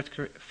Testament,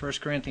 1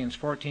 Corinthians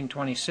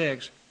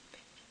 14:26.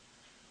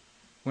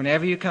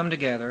 Whenever you come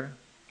together,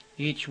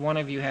 each one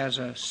of you has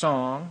a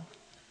song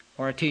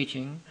or a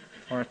teaching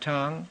or a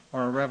tongue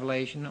or a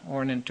revelation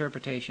or an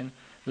interpretation.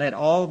 Let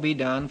all be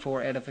done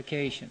for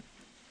edification.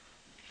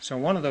 So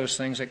one of those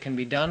things that can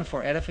be done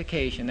for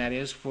edification, that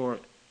is for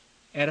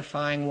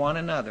edifying one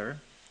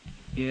another,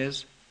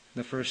 is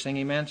the first thing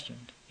he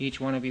mentioned. Each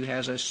one of you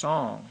has a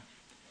song.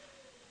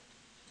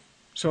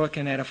 So it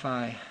can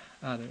edify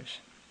others.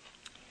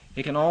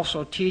 It can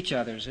also teach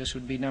others. This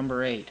would be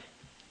number 8.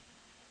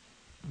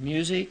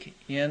 Music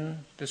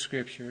in the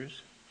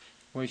Scriptures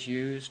was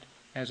used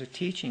as a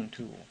teaching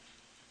tool.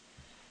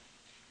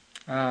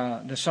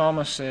 The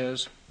psalmist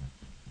says,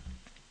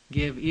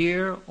 "Give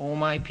ear, O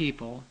my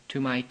people, to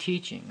my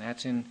teaching."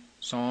 That's in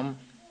Psalm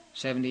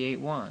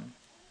 78:1.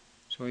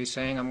 So he's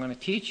saying, I'm going to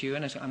teach you,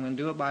 and I'm going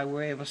to do it by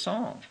way of a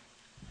song.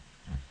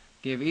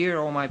 "Give ear,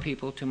 O my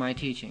people, to my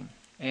teaching."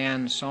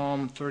 And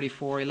Psalm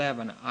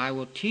 34:11, "I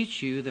will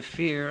teach you the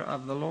fear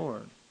of the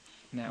Lord."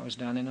 And that was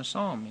done in a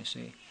psalm, you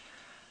see.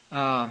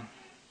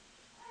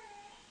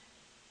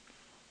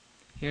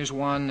 Here's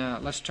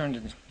one, let's turn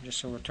to, just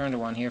so we'll turn to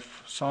one here,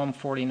 Psalm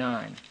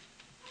 49.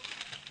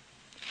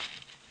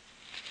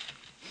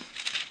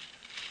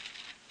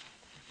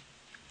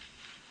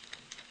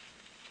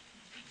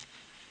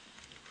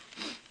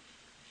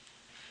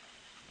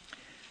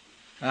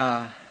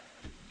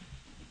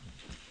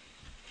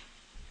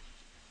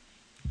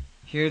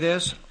 Hear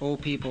this, O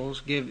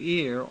peoples, give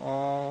ear,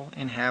 all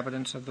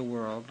inhabitants of the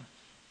world,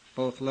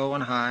 both low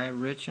and high,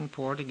 rich and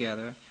poor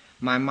together.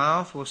 My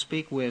mouth will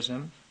speak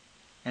wisdom,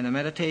 and the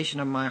meditation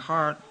of my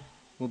heart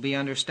will be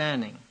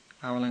understanding.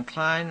 I will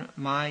incline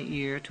my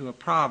ear to a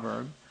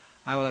proverb.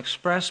 I will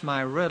express my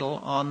riddle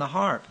on the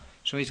harp.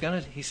 So he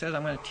says,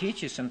 I'm going to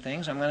teach you some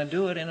things. I'm going to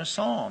do it in a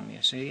psalm,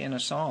 you see, in a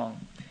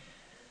song.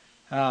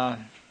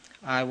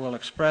 I will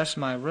express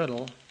my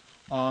riddle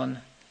on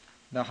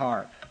the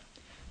harp.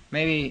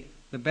 Maybe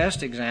the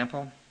best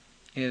example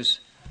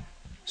is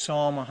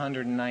Psalm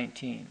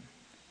 119.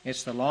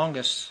 It's the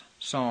longest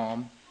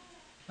psalm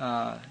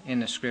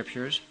in the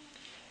Scriptures,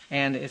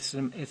 and it's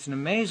an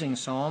amazing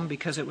psalm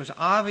because it was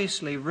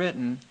obviously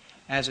written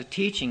as a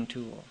teaching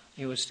tool.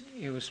 It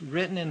was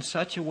written in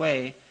such a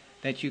way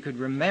that you could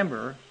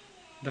remember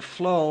the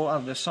flow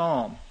of the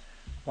psalm.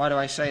 Why do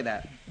I say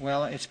that?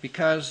 Well, it's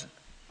because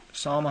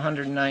Psalm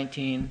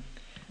 119,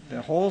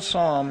 the whole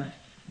psalm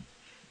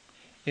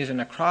is an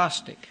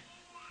acrostic,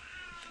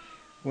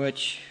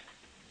 which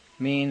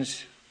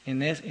means in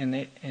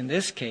the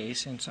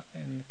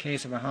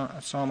case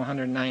of Psalm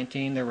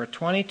 119, there were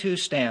 22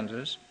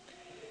 stanzas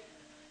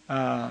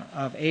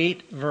of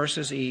 8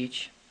 verses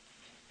each,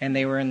 and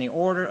they were in the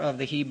order of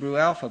the Hebrew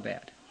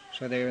alphabet.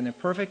 So they were in the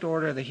perfect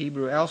order of the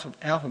Hebrew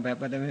alphabet,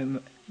 but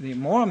the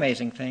more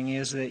amazing thing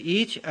is that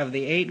each of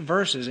the 8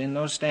 verses in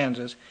those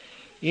stanzas,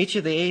 each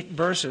of the 8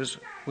 verses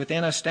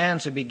within a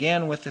stanza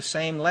began with the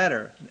same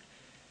letter.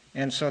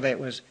 And so that it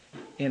was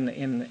in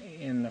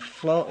the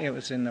flow. It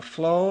was in the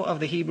flow of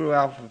the Hebrew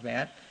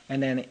alphabet,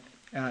 and then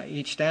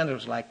each stanza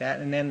was like that.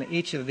 And then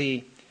each of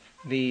the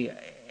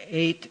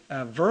 8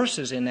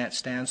 verses in that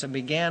stanza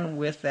began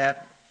with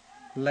that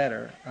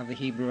letter of the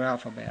Hebrew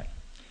alphabet.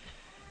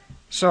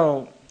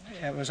 So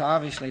it was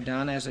obviously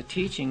done as a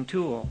teaching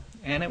tool,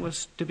 and it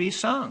was to be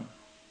sung.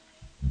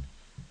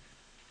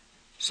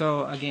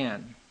 So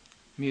again,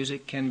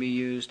 music can be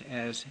used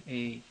as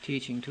a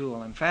teaching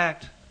tool. In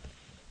fact,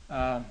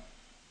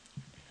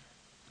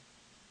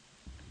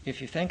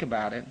 if you think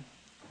about it,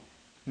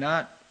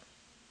 not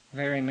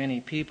very many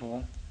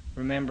people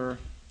remember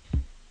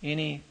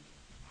any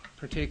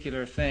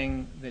particular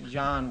thing that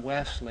John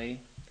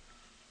Wesley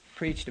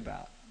preached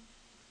about.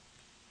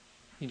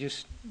 We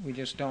just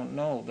don't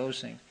know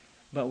those things.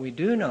 But we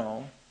do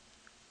know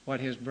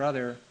what his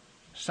brother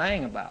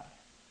sang about,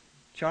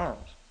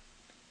 Charles,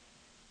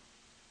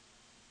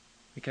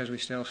 because we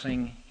still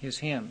sing his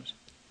hymns.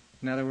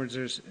 In other words,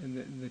 there's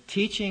the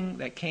teaching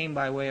that came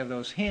by way of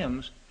those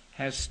hymns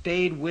has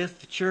stayed with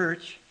the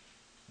church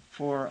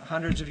for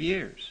hundreds of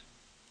years.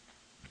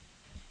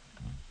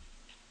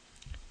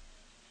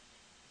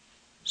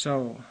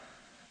 So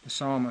the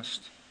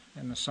psalmist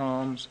and the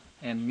psalms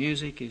and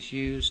music is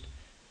used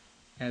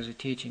as a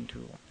teaching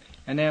tool.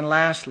 And then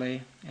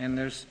lastly, and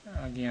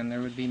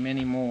there would be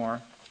many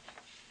more,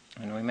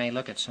 and we may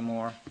look at some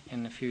more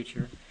in the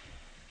future,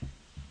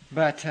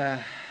 but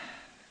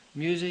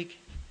music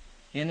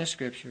in the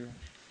Scripture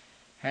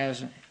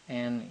has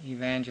an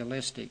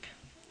evangelistic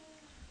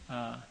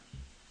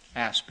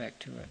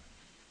aspect to it.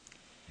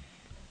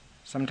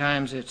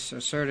 Sometimes it's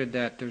asserted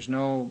that there's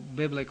no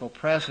biblical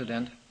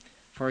precedent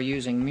for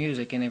using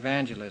music in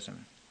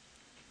evangelism.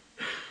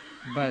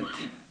 But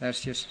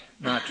that's just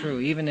not true.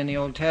 Even in the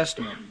Old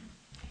Testament,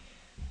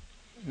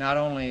 not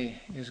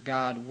only is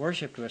God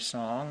worshipped with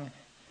song,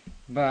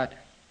 but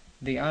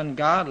the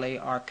ungodly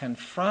are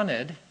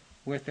confronted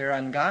with their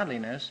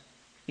ungodliness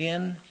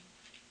in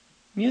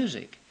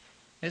music.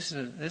 This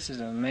is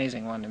an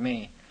amazing one to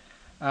me.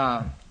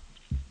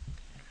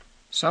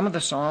 Some of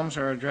the Psalms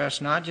are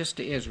addressed not just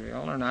to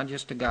Israel or not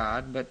just to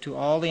God, but to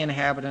all the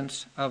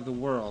inhabitants of the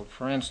world.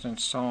 For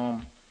instance,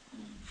 Psalm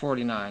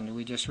 49,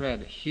 we just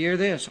read, hear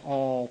this,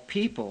 all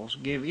peoples,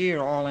 give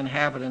ear, all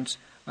inhabitants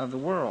of the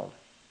world.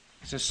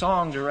 It's a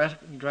song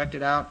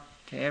directed out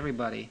to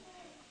everybody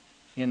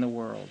in the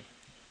world.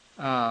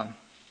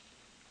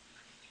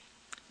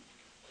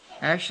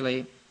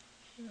 Actually,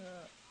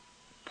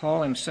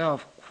 Paul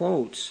himself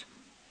quotes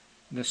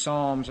the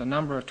Psalms a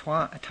number of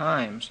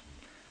times.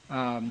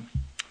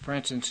 For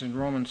instance, in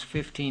Romans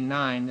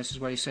 15:9, this is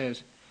what he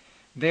says,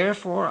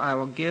 therefore I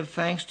will give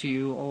thanks to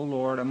you, O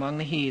Lord, among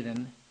the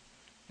heathen,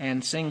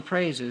 and sing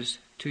praises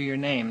to your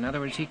name. In other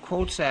words, he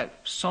quotes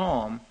that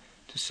psalm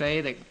to say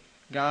that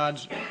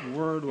God's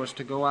word was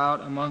to go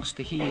out amongst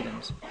the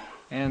heathens.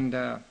 And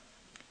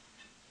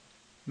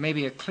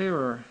maybe a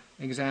clearer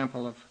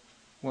example of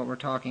what we're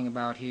talking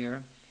about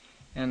here.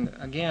 And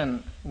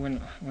again, when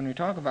we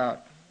talk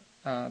about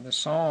the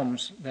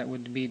psalms that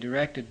would be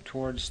directed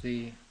towards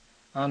the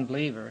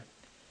unbeliever,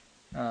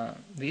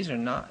 these are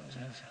not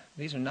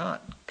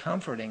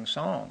comforting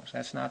songs.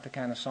 That's not the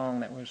kind of song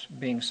that was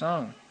being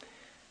sung.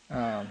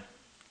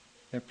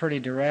 They're pretty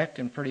direct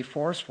and pretty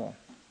forceful.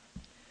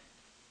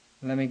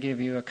 Let me give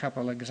you a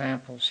couple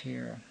examples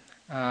here.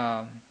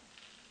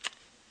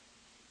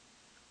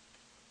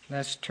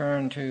 Let's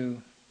turn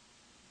to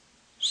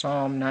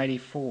Psalm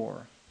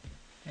 94.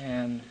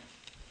 And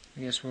I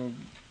guess we'll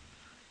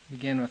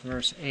begin with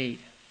verse 8,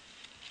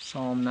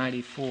 Psalm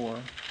 94.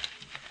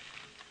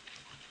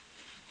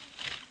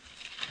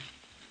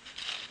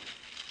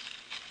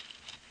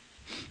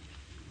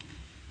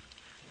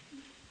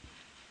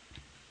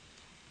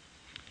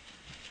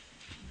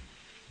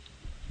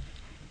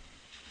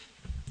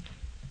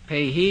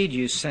 Pay heed,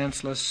 you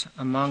senseless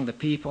among the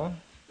people.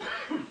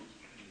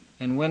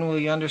 And when will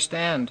you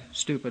understand,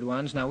 stupid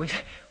ones? Now, we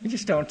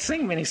just don't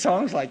sing many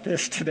songs like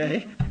this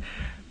today.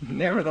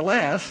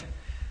 Nevertheless,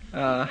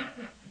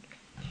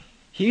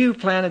 he who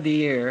planted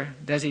the ear,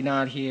 does he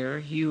not hear?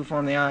 He who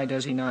formed the eye,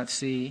 does he not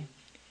see?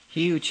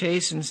 He who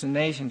chastens the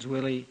nations,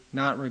 will he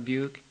not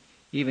rebuke?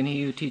 Even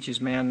he who teaches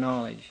man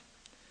knowledge.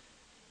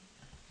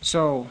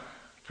 So,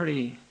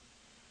 pretty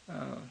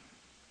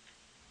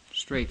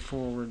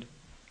straightforward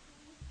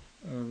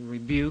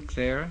rebuke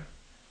there.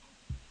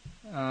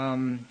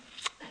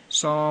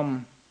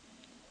 Psalm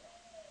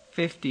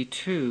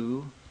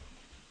 52,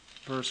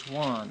 verse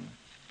 1.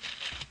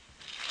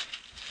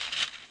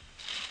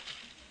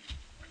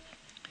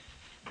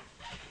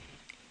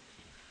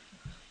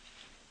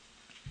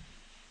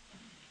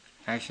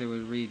 Actually, we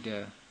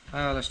read,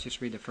 let's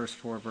just read the first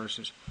 4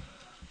 verses.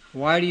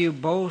 Why do you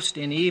boast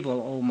in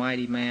evil, O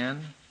mighty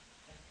man?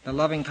 The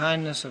loving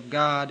kindness of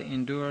God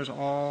endures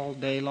all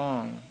day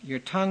long. Your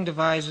tongue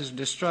devises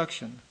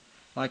destruction,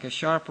 like a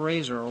sharp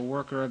razor, O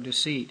worker of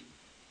deceit.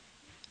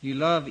 You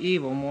love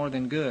evil more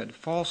than good,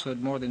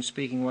 falsehood more than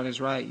speaking what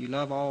is right. You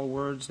love all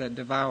words that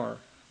devour,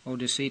 O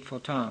deceitful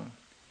tongue.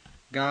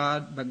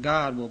 But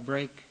God will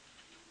break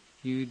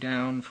you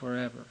down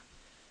forever.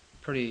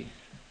 Pretty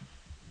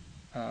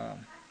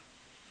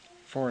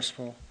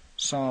forceful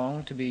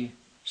song to be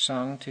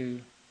sung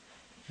to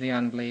the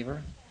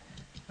unbeliever.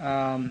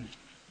 Let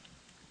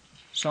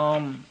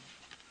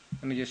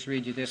me just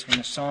read you this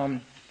one.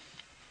 Psalm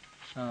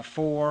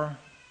 4,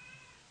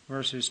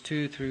 verses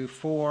 2 through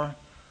 4.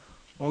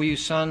 O you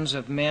sons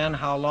of men,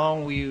 how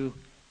long will you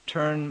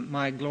turn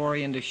my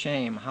glory into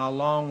shame? How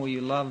long will you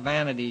love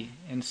vanity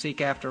and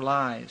seek after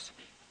lies?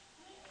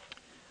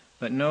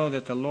 But know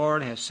that the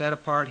Lord has set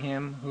apart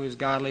him who is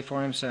godly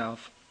for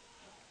himself.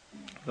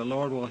 The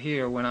Lord will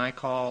hear when I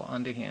call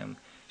unto him.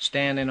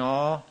 Stand in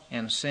awe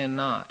and sin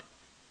not.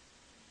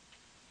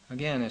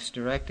 Again, it's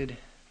directed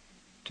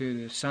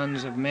to the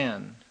sons of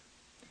men.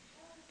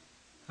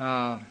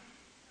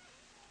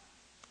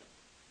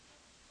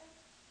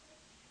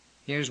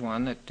 Here's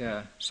one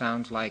that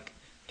sounds like,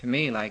 to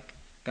me, like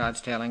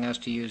God's telling us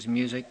to use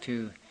music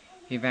to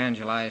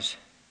evangelize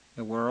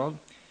the world.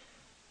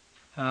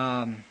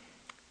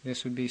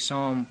 This would be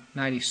Psalm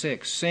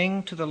 96.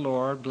 Sing to the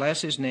Lord,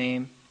 bless his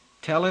name,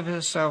 tell of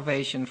his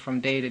salvation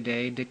from day to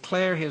day,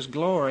 declare his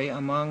glory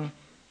among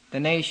the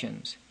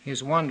nations,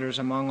 his wonders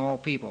among all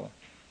people.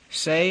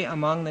 Say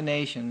among the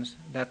nations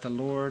that the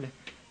Lord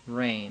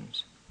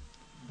reigns.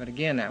 But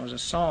again, that was a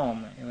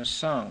psalm. It was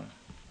sung.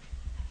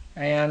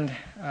 And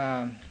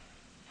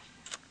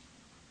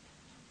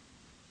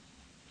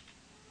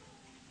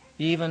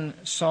even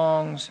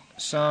songs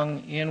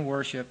sung in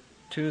worship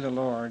to the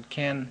Lord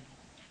can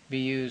be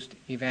used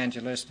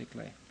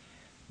evangelistically.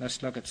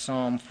 Let's look at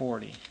Psalm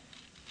 40.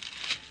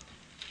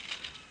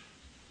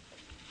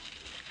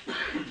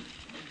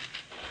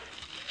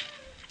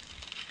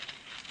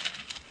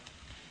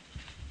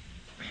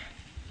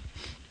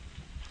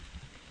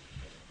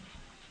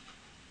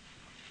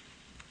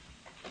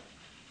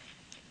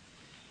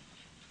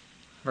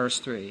 Verse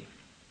 3.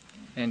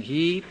 And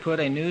he put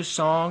a new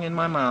song in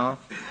my mouth,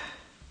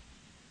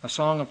 a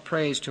song of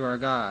praise to our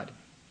God.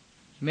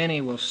 Many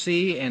will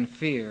see and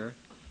fear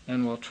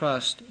and will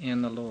trust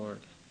in the Lord.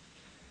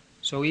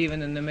 So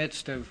even in the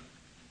midst of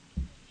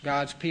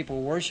God's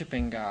people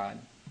worshiping God,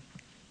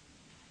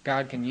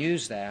 God can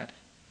use that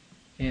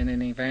in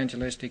an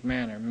evangelistic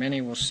manner.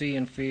 Many will see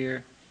and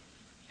fear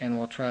and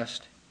will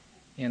trust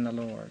in the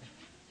Lord.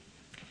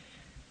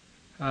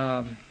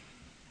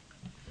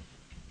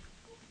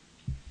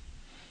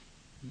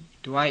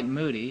 Dwight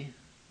Moody,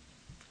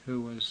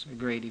 who was a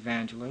great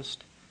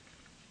evangelist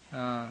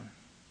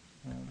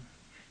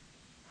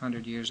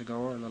 100 years ago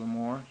or a little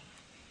more,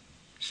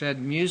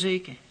 said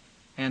music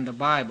and the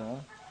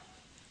Bible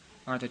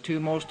are the two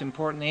most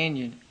important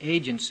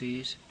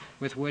agencies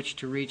with which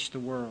to reach the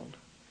world.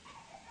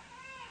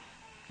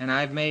 And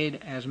I've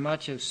made as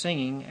much of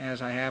singing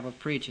as I have of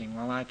preaching.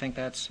 Well, I think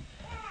that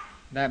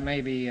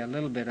may be a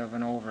little bit of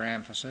an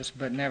overemphasis,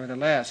 but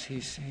nevertheless,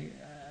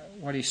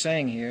 what he's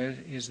saying here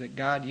is that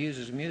God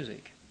uses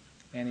music,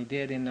 and he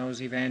did in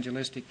those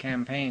evangelistic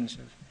campaigns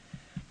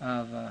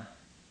of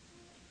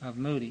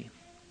Moody.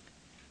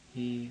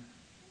 He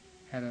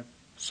had a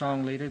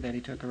song leader that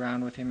he took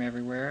around with him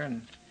everywhere,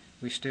 and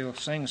we still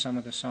sing some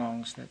of the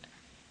songs that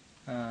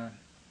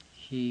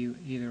he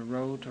either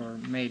wrote or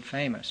made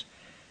famous.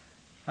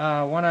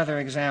 One other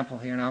example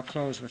here, and I'll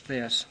close with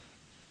this.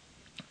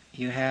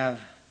 You have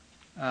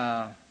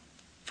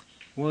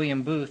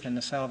William Booth in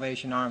the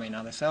Salvation Army.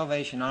 Now, the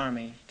Salvation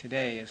Army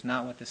today is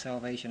not what the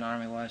Salvation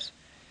Army was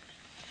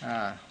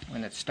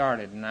when it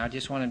started, and I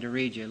just wanted to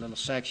read you a little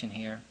section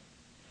here.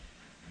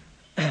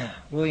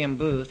 William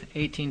Booth,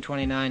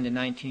 1829 to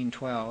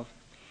 1912,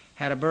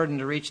 had a burden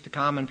to reach the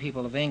common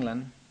people of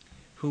England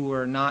who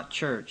were not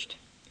churched.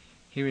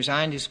 He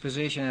resigned his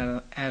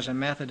position as a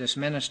Methodist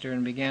minister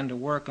and began to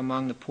work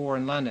among the poor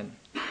in London.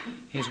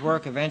 His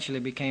work eventually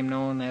became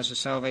known as the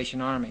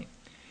Salvation Army.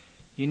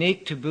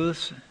 Unique to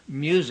Booth's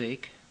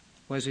music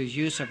was his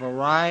use of a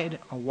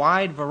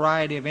wide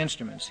variety of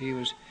instruments. He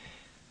was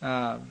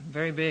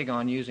very big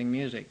on using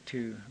music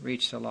to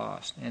reach the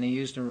lost, and he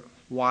used a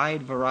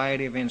wide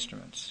variety of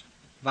instruments: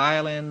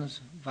 violins,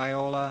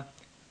 viola,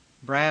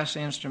 brass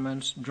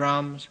instruments,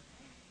 drums,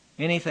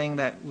 anything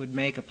that would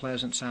make a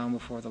pleasant sound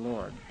before the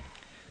Lord.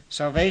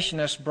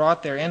 Salvationists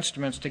brought their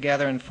instruments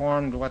together and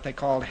formed what they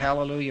called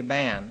hallelujah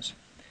bands.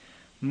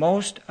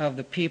 Most of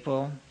the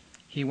people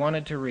he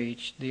wanted to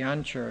reach, the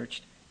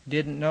unchurched,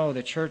 didn't know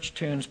the church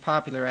tunes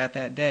popular at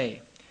that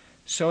day,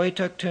 so he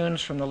took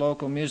tunes from the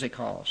local music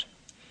halls.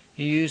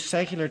 He used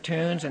secular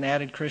tunes and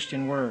added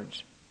Christian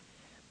words.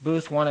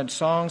 Booth wanted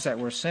songs that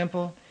were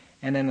simple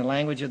and in the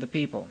language of the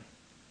people,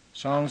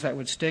 songs that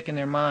would stick in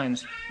the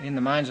minds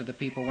of the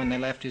people when they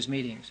left his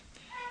meetings.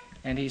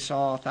 And he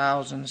saw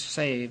thousands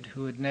saved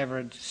who had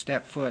never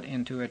stepped foot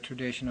into a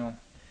traditional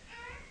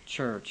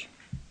church.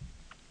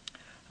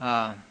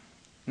 Not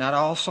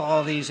all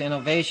saw these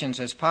innovations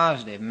as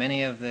positive.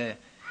 Many of the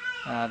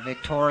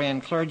Victorian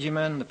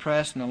clergymen, the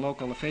press, and the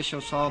local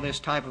officials saw this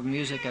type of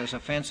music as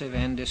offensive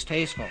and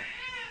distasteful.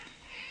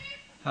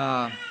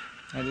 That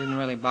didn't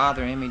really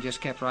bother him. He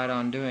just kept right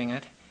on doing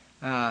it.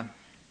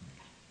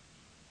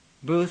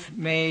 Booth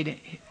made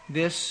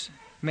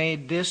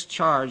this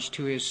charge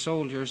to his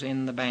soldiers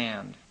in the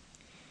band: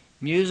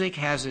 music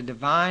has a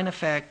divine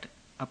effect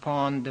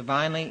upon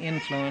divinely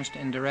influenced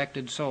and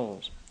directed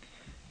souls.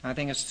 I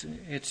think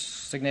it's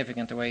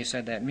significant the way he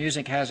said that.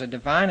 Music has a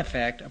divine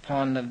effect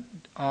upon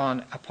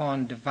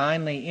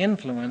divinely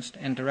influenced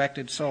and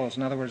directed souls.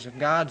 In other words, if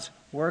God's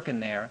working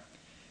there,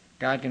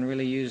 God can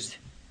really use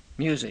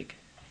music.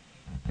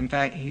 In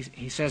fact,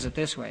 he says it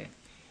this way: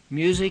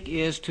 music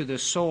is to the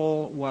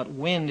soul what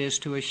wind is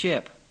to a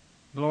ship,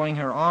 blowing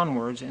her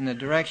onwards in the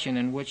direction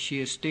in which she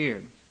is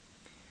steered.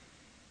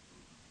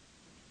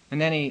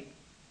 And then he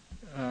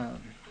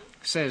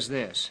says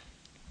this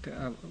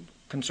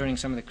concerning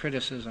some of the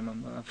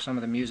criticism of some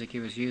of the music he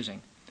was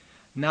using.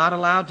 Not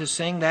allowed to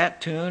sing that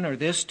tune or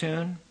this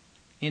tune?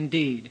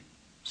 Indeed.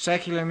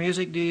 Secular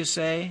music, do you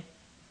say?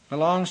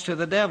 Belongs to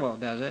the devil,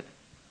 does it?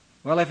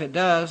 Well, if it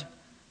does,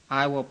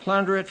 I will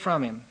plunder it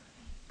from him,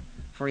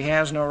 for he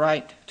has no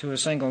right to a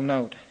single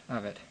note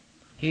of it.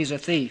 He's a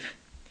thief.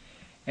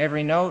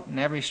 Every note and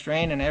every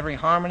strain and every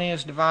harmony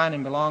is divine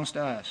and belongs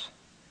to us.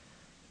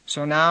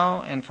 So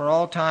now and for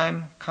all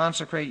time,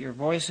 consecrate your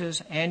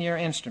voices and your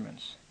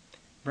instruments.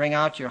 Bring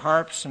out your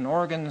harps and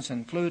organs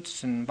and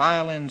flutes and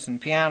violins and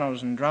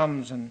pianos and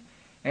drums and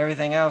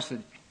everything else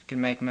that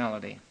can make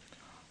melody.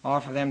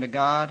 Offer them to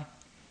God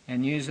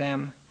and use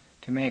them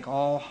to make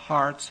all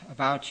hearts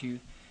about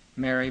you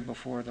merry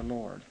before the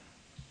Lord.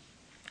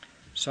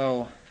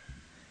 So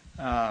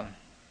the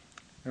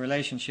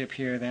relationship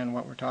here then,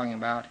 what we're talking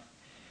about,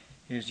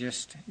 is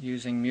just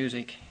using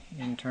music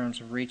in terms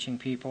of reaching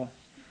people.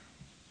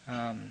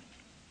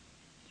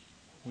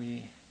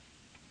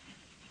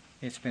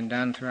 It's been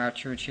done throughout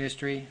church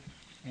history,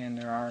 and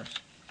there are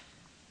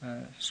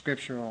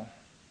scriptural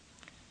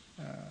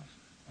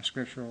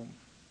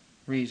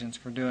reasons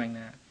for doing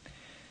that.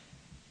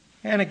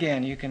 And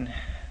again, you can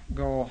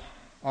go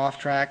off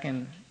track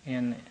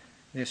in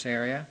this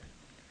area,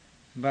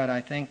 but I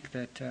think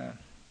that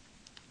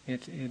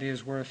it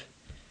is worth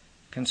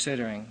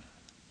considering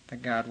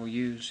that God will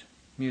use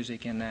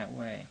music in that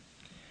way.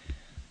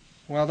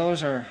 Well,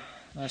 those are,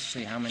 let's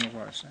see, how many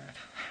was that?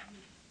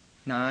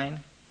 9,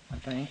 I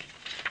think.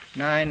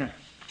 9.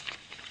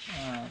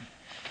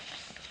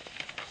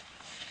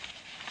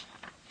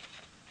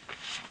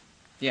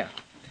 Yeah,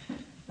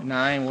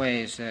 9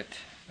 ways that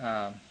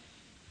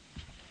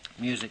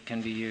music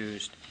can be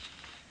used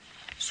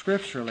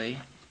scripturally,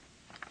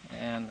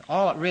 and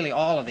all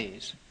of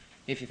these,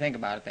 if you think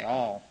about it, they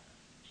all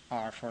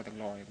are for the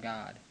glory of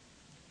God.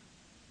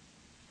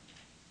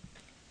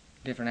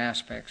 Different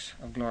aspects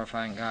of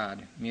glorifying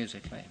God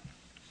musically.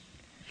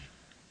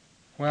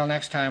 Well,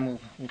 next time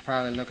we'll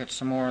probably look at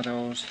some more of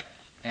those,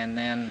 and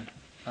then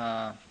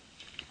I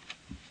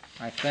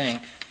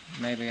think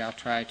maybe I'll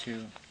try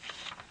to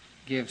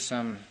give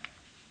some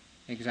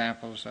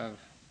examples of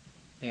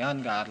the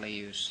ungodly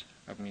use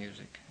of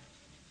music.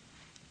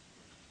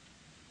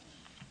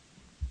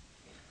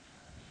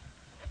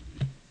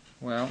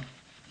 Well,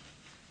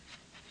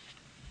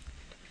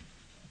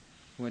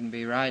 wouldn't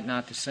be right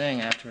not to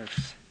sing after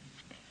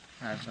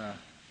I've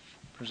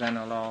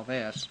presented all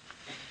this.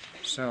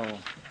 So,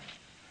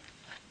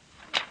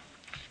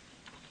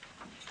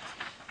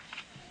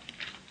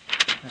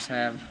 let's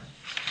have...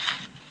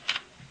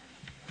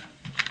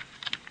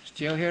 Is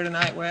Jill here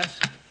tonight, Wes?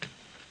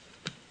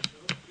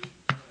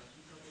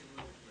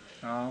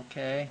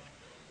 Okay.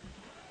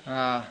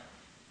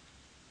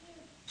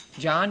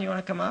 John, you want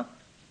to come up?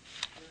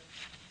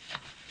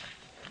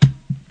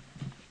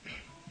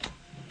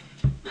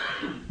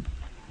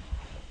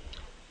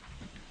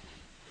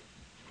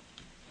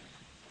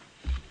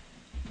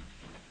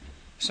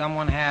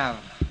 Someone have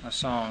a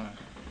song?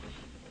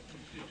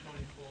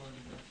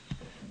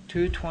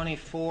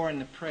 224 in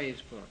the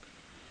praise book.